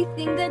 I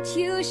think that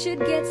you should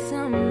get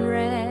some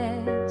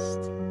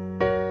rest.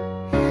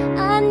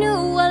 I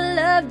knew I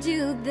loved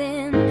you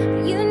then,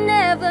 but you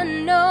never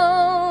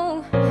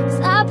know. 'Cause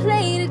I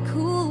played it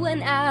cool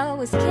when I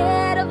was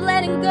scared of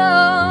letting go.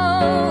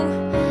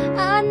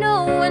 I know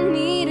I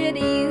needed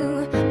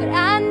you, but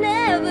I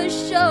never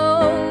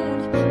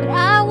showed. But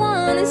I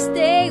wanna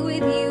stay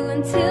with you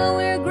until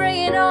we're gray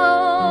and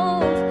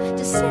old.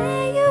 Just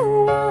say you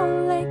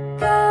won't let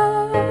go.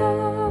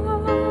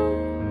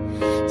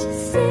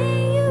 Just say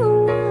you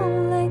won't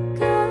let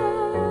go.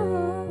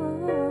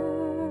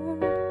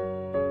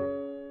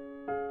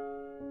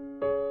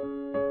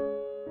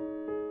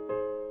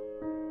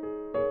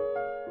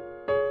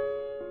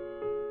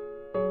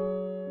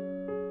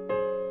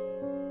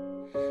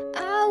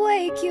 I'll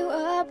wake you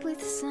up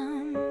with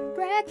some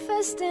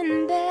breakfast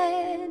in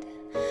bed.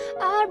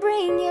 I'll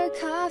bring your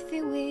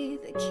coffee with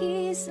a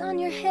kiss on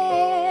your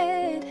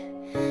head.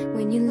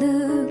 When you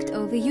looked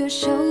over your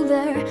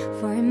shoulder,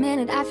 for a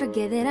minute I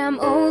forget that I'm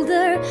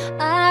older.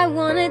 I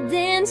wanna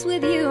dance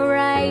with you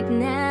right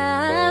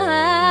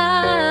now.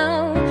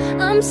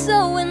 I'm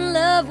so in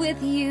love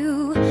with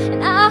you,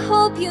 and I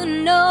hope you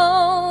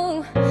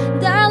know,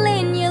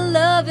 darling, your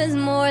love is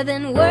more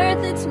than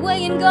worth its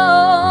weight in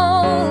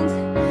gold.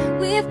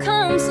 We've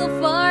come so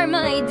far,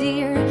 my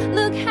dear,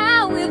 look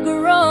how we've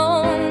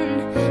grown.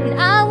 And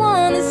I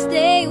wanna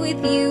stay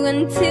with you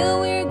until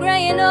we're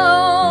gray and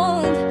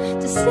old.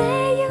 Just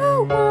say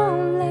you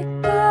won't let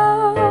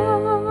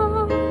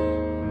go.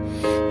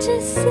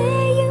 Just say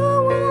you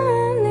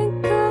won't let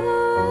go.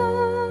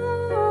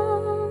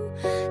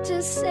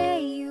 Just say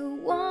you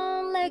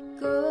won't let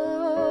go.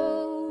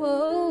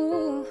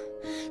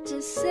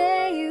 Just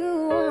say you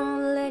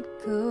won't let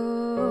go.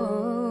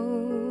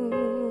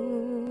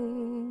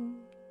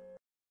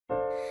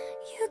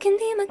 You can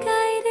be my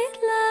guided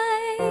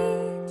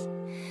light,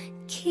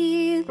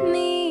 keep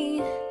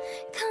me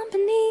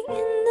company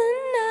in the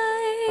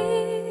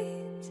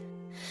night.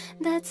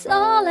 That's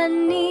all I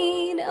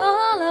need,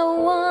 all I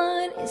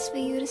want is for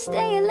you to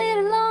stay a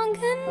little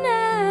longer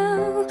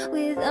now.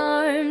 With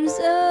arms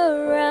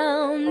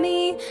around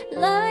me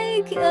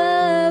like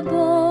a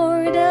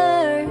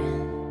border,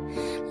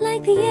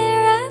 like the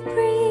air I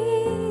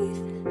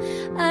breathe.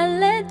 I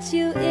let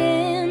you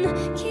in,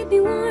 keep me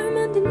warm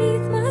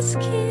underneath my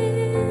skin.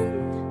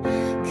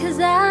 'Cause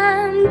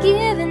I'm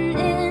giving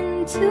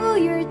in to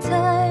your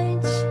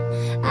touch,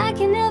 I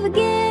can never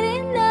get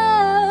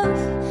enough.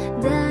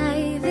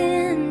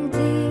 Diving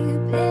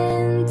deep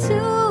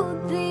into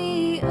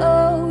the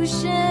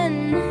ocean,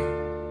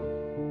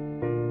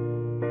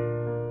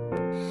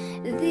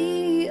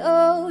 the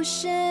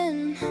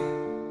ocean,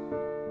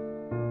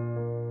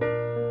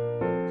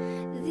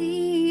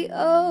 the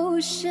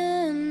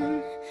ocean.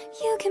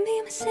 You can be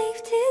my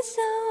safety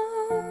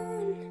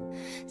zone,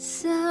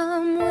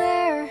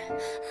 somewhere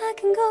I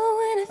can go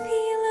when I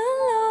feel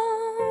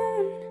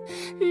alone.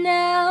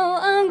 Now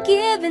I'm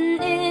giving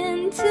in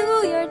to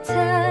your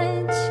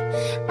touch,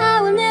 I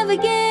will never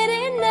get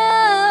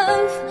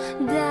enough.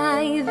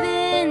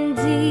 Diving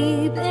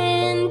deep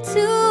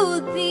into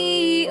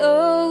the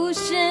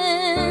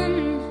ocean,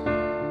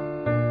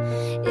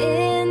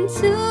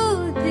 into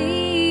the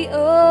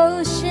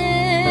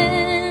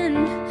ocean,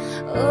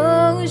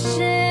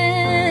 ocean.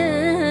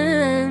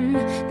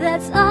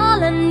 That's all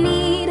I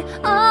need,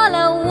 all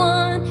I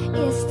want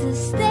is to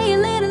stay a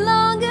little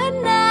longer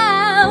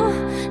now.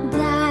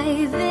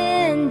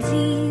 Diving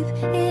deep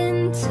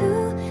into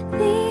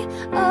the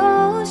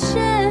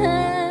ocean,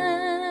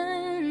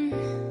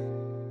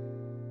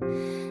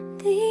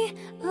 the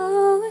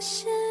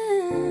ocean.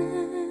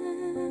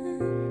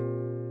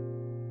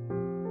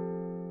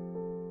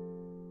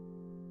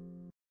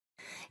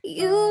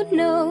 You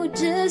know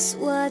just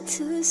what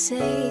to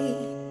say.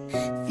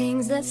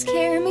 Things that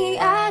scare me,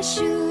 I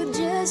should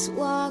just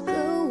walk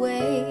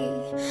away.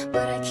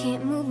 But I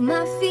can't move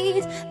my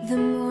feet. The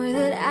more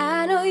that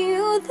I know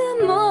you, the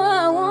more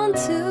I want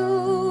to.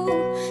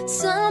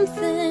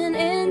 Something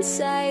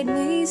inside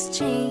me's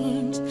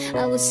changed.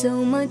 I was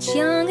so much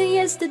younger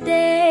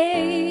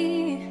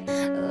yesterday.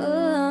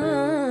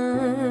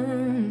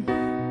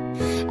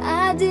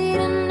 I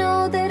didn't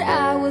know that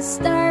I was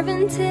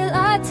starving till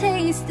I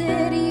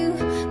tasted you.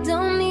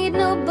 Don't need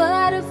no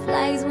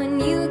butterflies when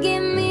you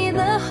give me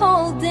the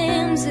whole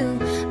damn zoo.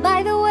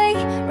 By the way,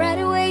 right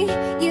away,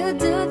 you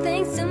do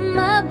things to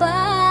my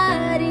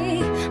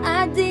body.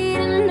 I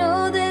didn't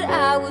know that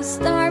I was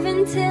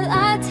starving till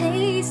I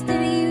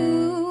tasted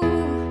you.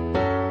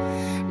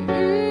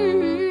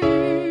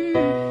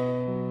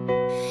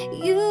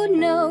 You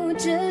know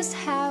just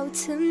how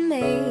to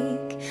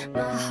make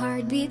my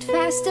heart beat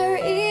faster.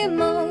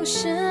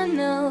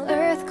 Emotional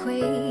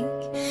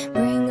earthquake,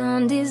 bring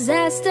on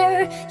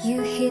disaster.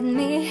 You hit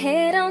me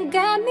head on,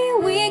 got me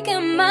weak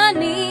on my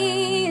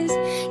knees.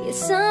 Yeah,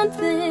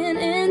 something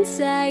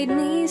inside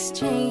me's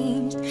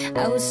changed.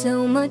 I was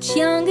so much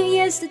younger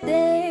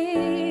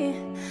yesterday.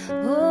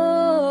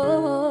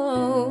 Oh,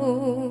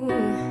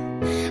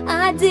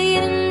 I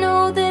didn't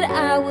know that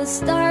I was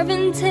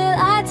starving till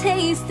I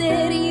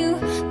tasted you.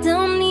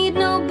 Don't need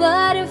no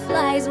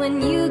butterflies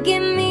when you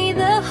give me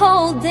the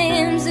whole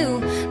damn zoo.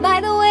 By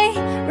the way,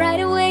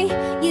 right away,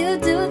 you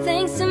do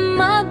things to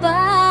my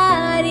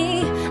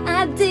body.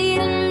 I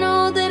didn't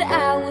know that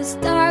I was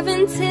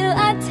starving till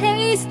I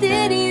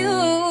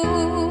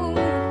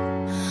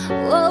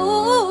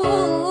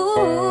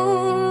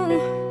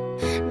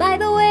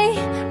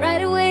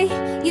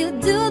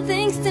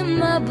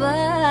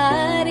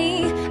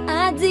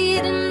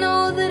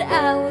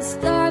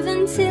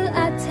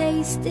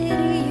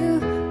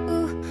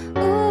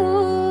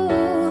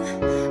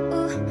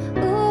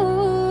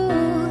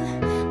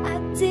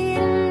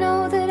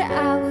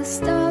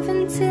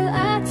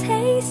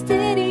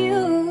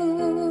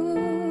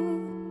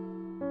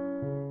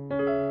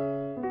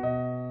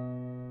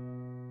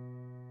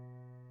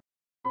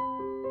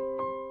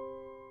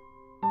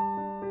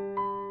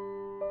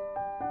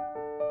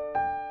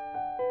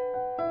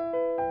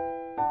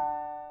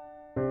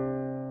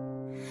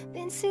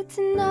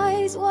sitting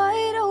eyes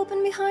wide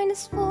open behind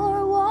his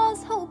four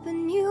walls,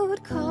 hoping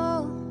you'd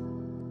call.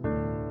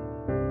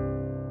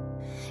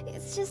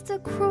 It's just a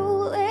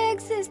cruel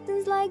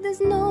existence, like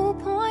there's no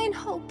point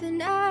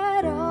hoping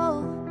at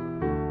all.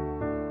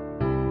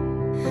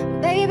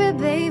 Baby,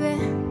 baby,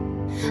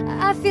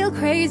 I feel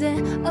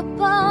crazy up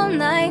all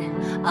night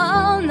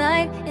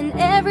and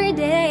every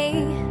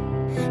day.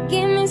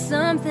 Give me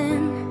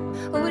something,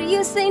 or would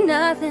you say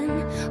nothing?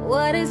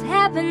 What is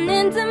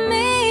happening to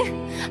me?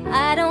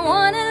 I don't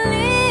wanna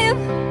live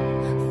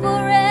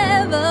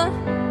forever,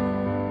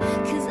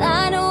 'cause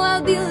I know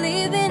I'll be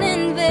living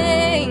in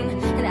vain.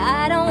 And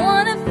I don't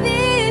wanna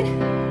fit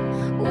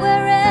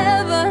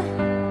wherever.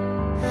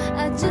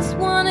 I just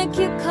wanna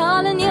keep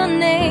calling your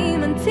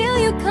name until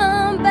you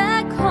come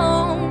back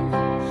home.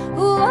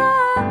 Ooh,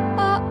 oh,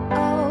 oh,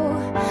 oh.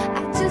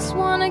 I just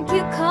wanna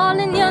keep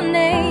calling your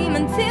name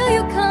until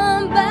you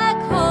come back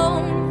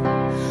home.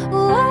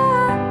 Ooh,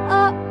 oh,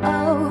 oh,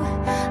 oh.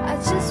 I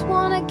just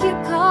wanna keep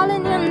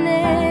calling your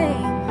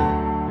name.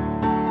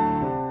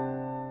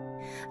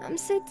 I'm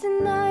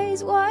sitting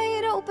eyes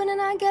wide open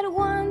and I got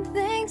one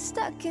thing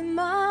stuck in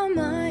my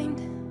mind,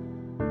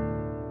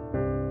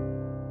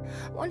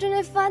 wondering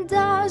if I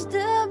dodged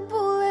a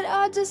bullet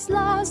or just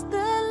lost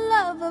the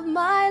love of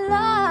my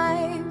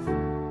life.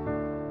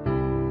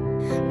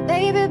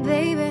 Baby,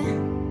 baby,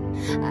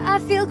 I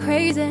feel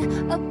crazy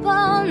up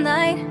all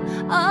night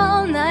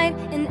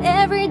and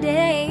every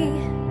day.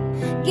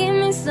 Give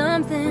me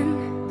something,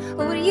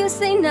 or would you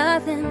say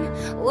nothing?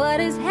 What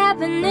is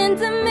happening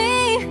to me?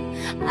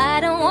 I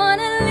don't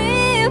wanna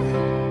live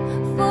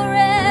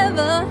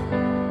forever,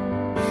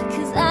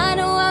 'cause I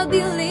know I'll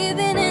be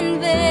living in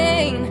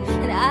vain.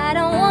 And I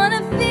don't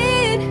wanna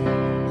fit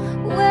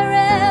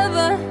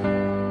wherever.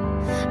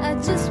 I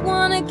just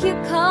wanna keep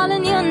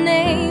calling your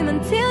name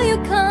until you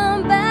come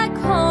back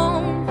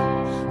home.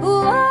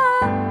 Ooh,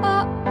 oh,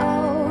 oh,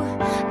 oh.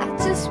 I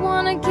just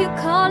wanna keep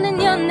calling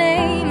your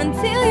name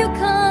until you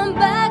come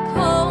back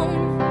home.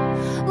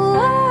 Ooh,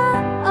 oh,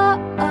 oh,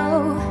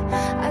 oh.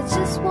 I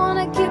just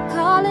wanna keep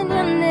calling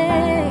your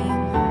name.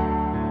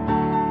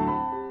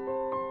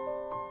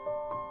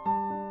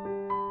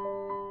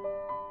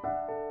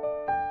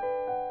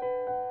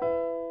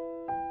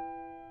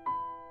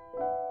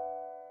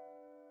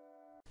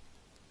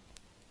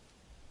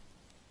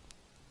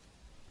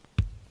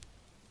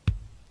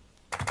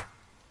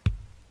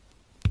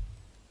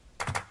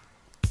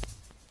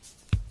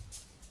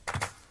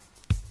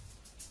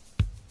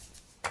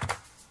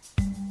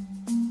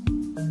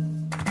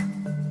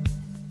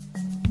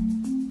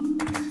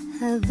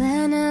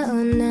 Havana,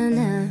 oh na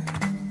na.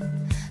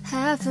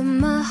 Half of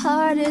my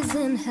heart is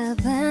in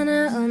Havana,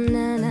 oh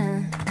na na.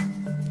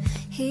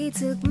 He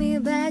took me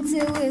back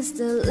to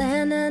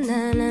Atlanta,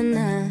 na na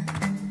na.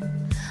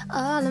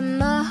 All of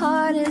my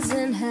heart is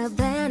in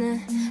Havana.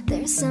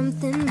 There's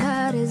something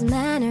about his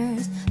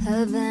manners,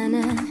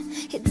 Havana.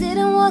 He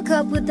didn't walk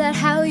up with that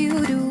 "how you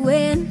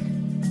doing?"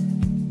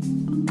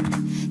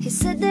 He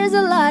said there's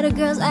a lot of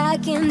girls I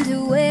can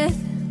do with.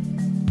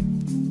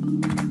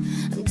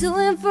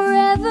 Doing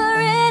forever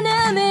in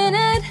a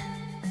minute.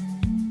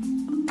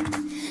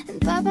 And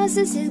Papa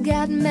says he's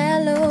got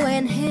mellow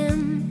in him.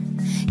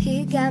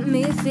 He got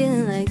me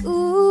feeling like,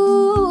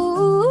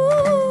 ooh.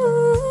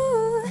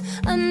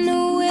 I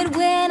knew it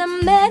when I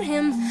met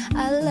him.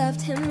 I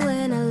loved him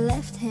when I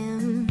left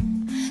him.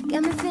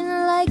 Got me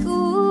feeling like,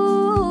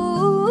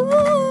 ooh.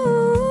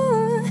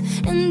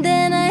 And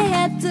then I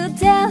had to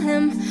tell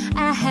him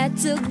I had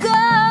to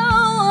go.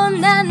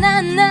 Na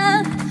na na.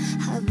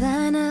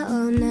 Havana,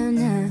 oh na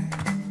na.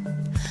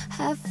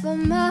 Half of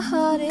my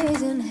heart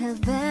is in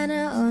Havana,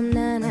 oh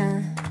na na.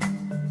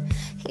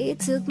 He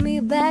took me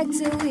back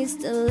to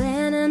East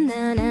Atlanta,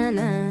 na na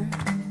na.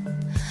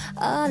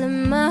 All of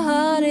my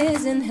heart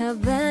is in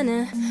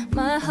Havana.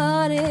 My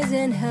heart is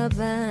in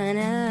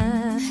Havana.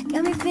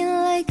 Got me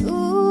feeling like,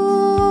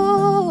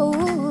 ooh.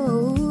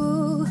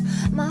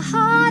 My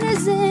heart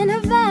is in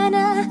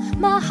Havana.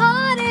 My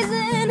heart is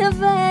in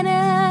Havana.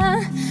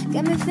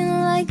 Got me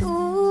feeling like, ooh.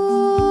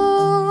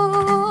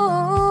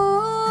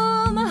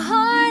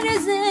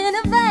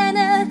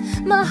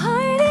 My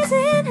heart is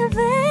in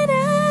Havana.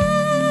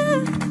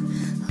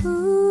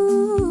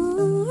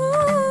 Ooh,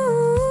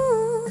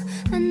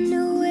 I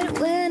knew it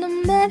when I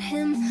met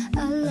him. I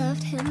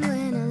loved him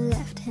when I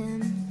left him.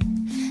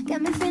 Got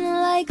me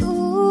feeling like,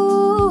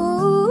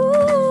 ooh.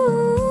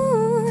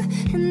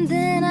 And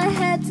then I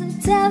had to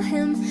tell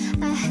him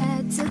I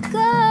had to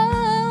go.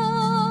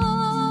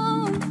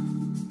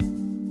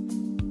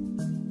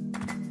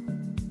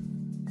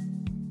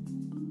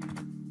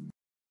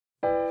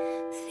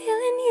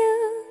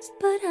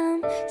 But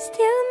I'm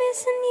still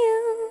missing you,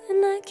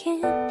 and I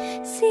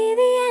can't see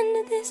the end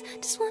of this.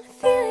 Just wanna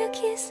feel your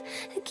kiss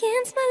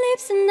against my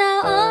lips. And now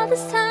all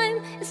this time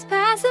is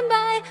passing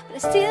by, but I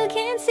still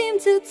can't seem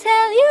to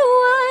tell you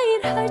why.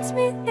 It hurts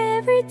me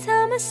every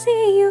time I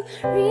see you,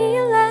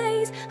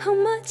 realize how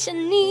much I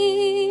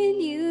need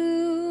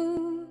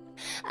you.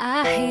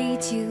 I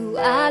hate you,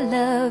 I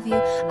love you,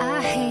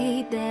 I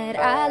hate that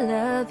I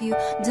love you.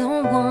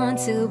 Don't want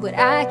to, but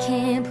I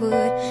can't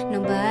put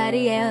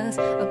nobody else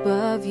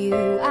above you.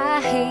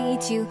 I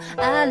hate you,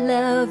 I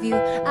love you,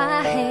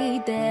 I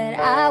hate that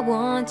I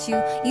want you.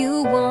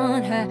 You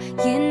want her,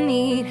 you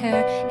need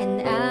her,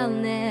 and I'll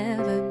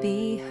never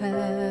be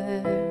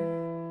her.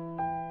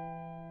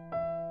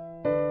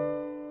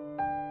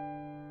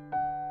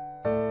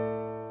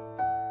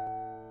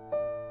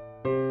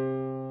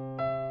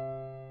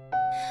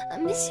 I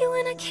miss you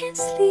when I can't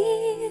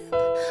sleep,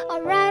 or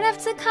right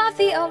after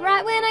coffee, or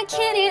right when I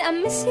can't eat. I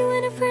miss you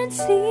in a front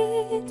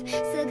seat,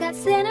 still got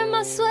sand in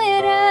my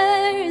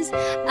sweaters.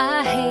 I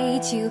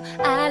hate you,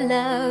 I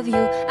love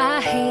you,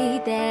 I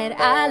hate that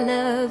I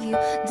love you.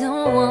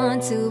 Don't want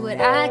to, but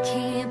I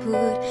can't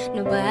put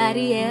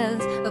nobody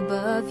else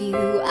above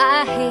you. I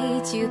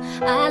hate you,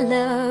 I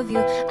love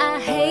you, I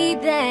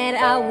hate that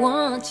I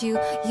want you.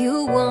 You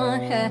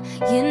want her,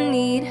 you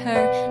need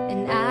her,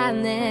 and I'll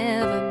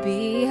never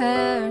be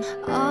her.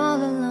 All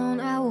alone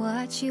I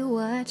watch you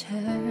watch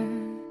her,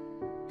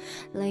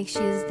 like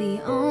she's the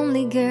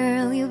only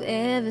girl you've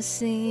ever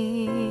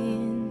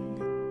seen.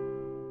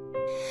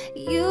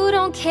 You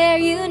don't care,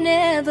 you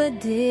never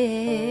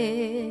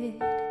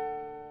did.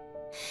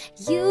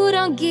 You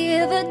don't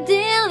give a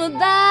damn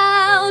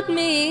about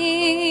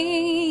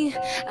me.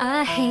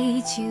 I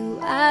hate you,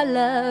 I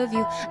love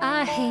you,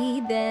 I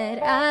hate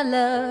that I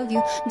love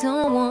you.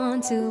 Don't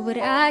want to, but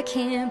I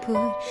can't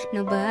put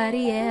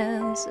nobody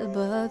else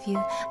above you.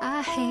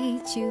 I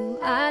hate you,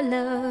 I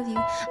love you,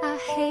 I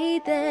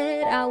hate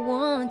that I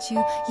want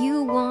you.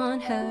 You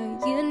want her,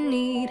 you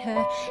need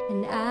her,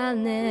 and I'll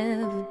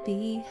never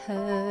be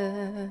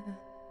her.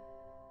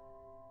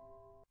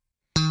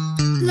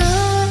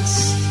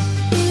 Lost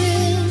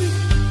in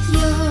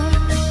your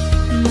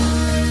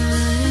mind,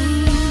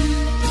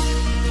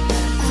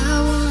 I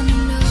wanna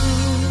know,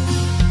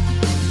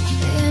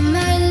 am I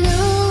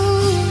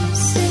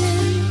losing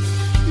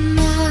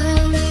my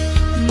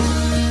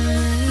mind?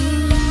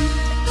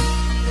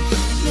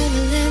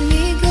 Never let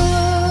me go.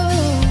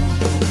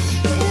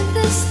 If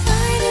this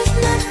fight is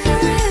not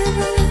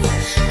forever,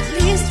 at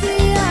least we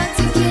are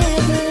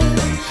together.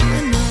 I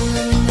know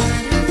I'm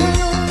not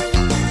alone,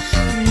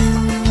 I know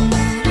I'm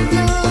not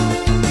alone.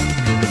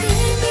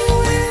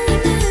 Anywhere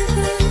and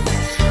ever,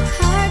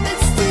 hard but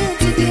still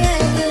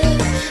together.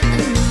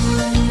 I know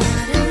I'm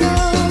not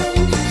alone,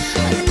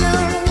 I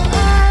know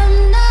I'm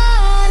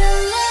not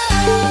alone.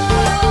 I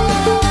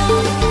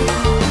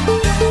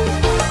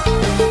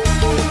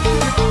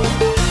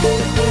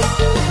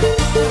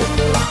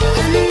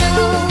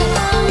know I'm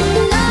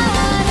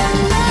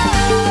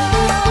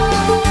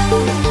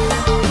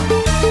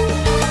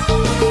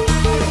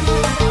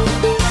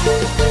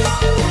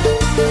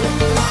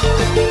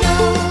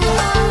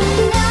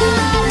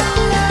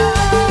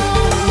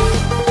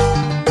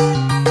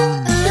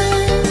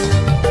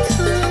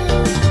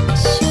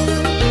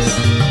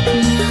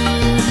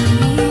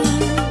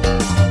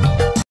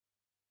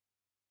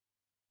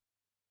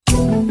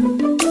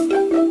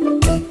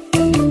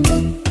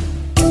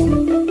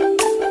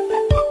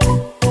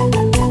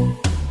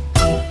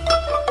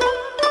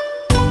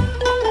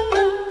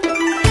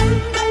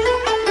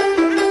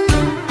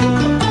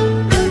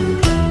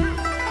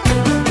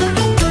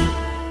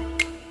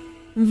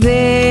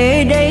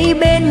về đây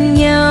bên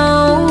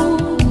nhau,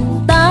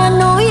 ta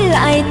nối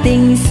lại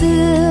tình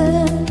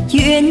xưa,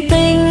 chuyện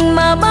tình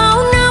mà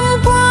bao năm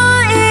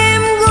qua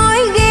em gói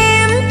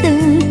ghém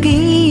từng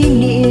kỷ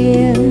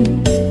niệm.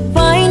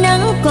 Phai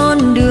nắng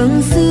con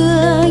đường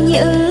xưa,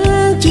 những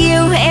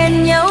chiều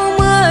hẹn nhau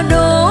mưa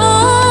đổ,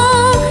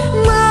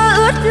 mưa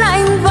ướt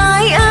lạnh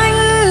vai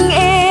anh,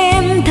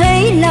 em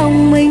thấy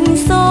lòng mình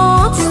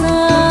xót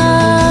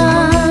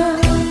xa.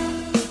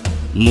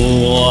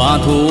 Mùa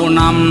thu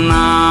năm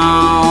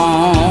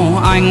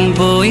nào anh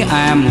với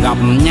em gặp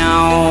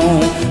nhau,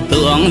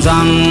 tưởng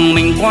rằng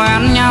mình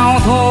quen nhau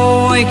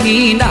thôi,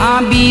 khi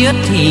đã biết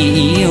thì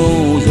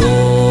yêu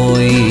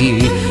rồi.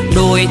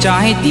 Đôi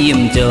trái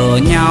tim chờ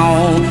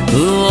nhau,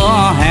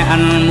 hứa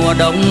hẹn mùa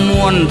đông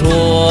muôn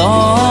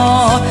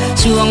thuở.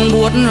 Sương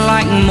buốt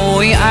lạnh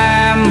môi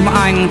em,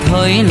 anh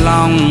thấy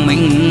lòng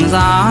mình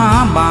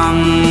giá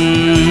băng.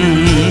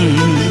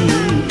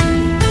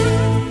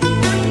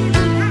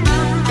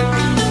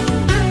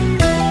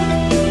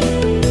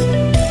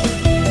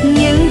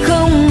 Nhưng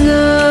không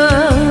ngờ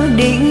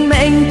định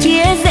mệnh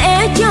chia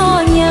rẽ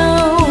cho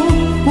nhau,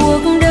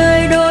 cuộc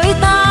đời đôi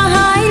ta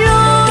hai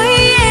lối,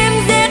 em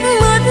rét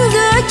mướt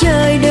giữa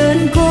trời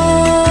đơn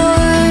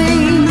côi.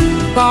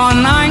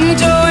 Còn anh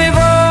chơi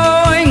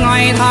vơi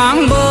ngày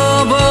tháng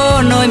bơ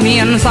vơ nơi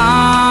miền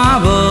xa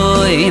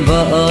vời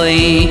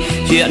vợi.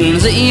 Chuyện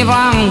dĩ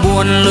vang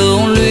buồn lưu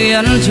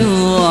luyến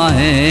chưa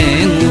hề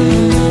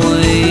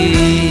nguôi.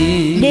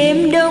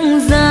 Đêm đông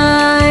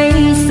dài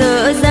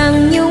sợ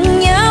rằng nhung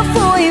nhớ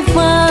phôi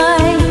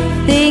phai,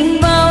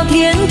 tình vào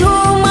thiên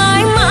thu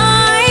mãi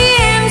mãi,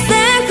 em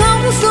sẽ khóc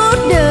suốt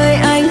đời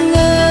anh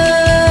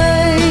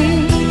ơi.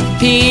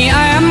 Thì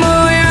em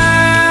ơi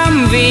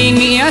em, vì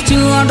nghĩa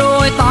chưa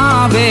đôi ta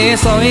về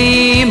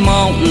xây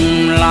mộng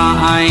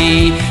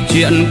lại,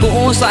 chuyện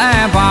cũ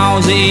sẽ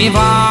vào dĩ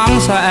vãng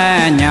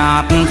sẽ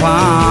nhạt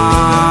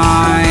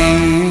phai.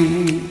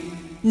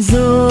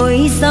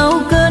 Rồi sau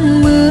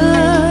cơn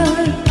mưa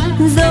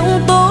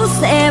giông tố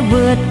sẽ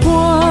vượt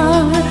qua,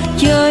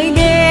 trời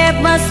đẹp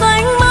và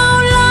xanh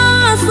bao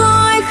la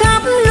rơi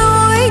khắp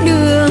lối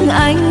đường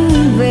anh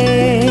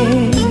về.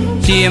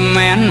 Chim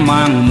én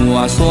mang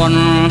mùa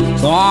xuân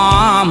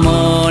xóa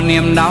mờ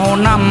niềm đau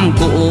năm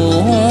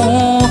cũ,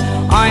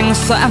 anh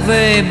sẽ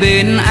về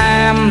bên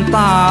em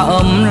ta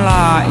ấm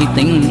lại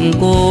tình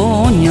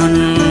cố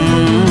nhân.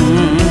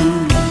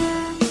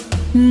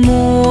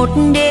 Một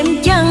đêm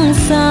trăng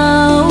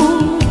sao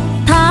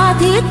tha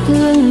thiết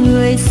thương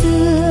người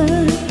xưa,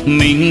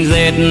 mình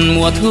dệt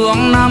mùa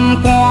thương năm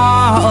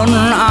qua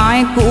ân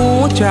ái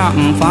cũ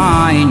chẳng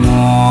phai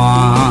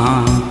nhòa.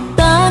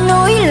 Ta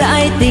nối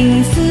lại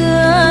tình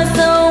xưa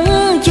sống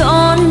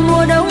trọn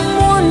mùa đông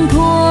muôn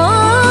thuở.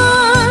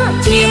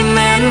 Chim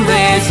én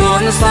về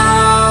xuân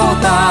sao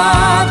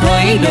ta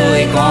thấy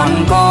đời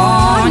còn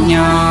có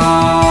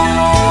nhau.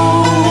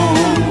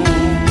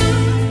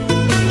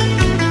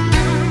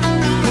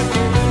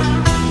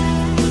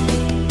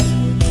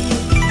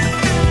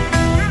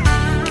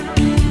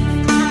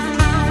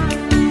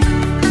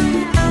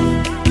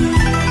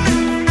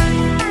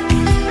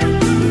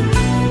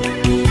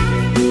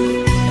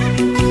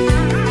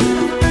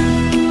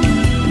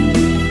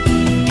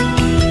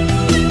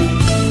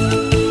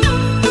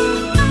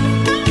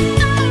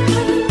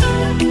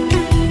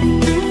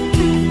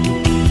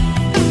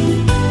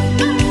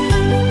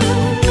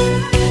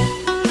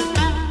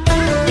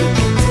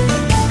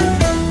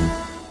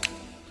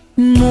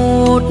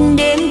 Một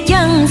đêm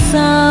trăng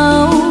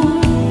sao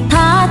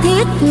tha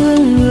thiết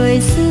thương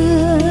người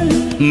xưa,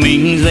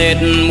 mình dệt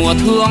mùa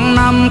thương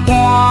năm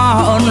qua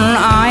ân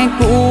ái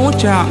cũ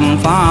chẳng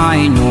phai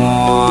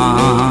nhòa.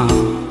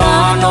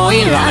 Ta nối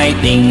lại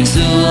tình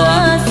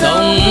xưa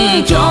sống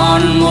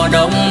trọn mùa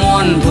đông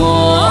muôn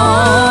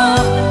thuở.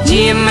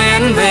 Chim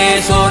én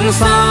về xuân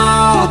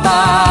sao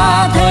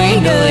ta thấy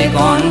đời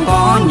còn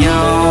có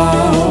nhau.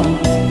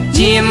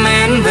 Chim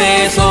én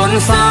về xuân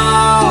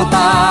sao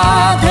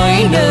ta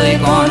thấy đời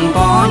còn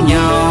có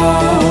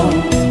nhau.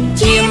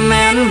 Chim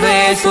én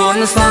về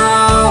xuân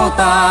sao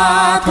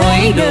ta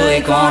thấy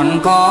đời còn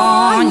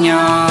có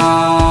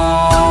nhau.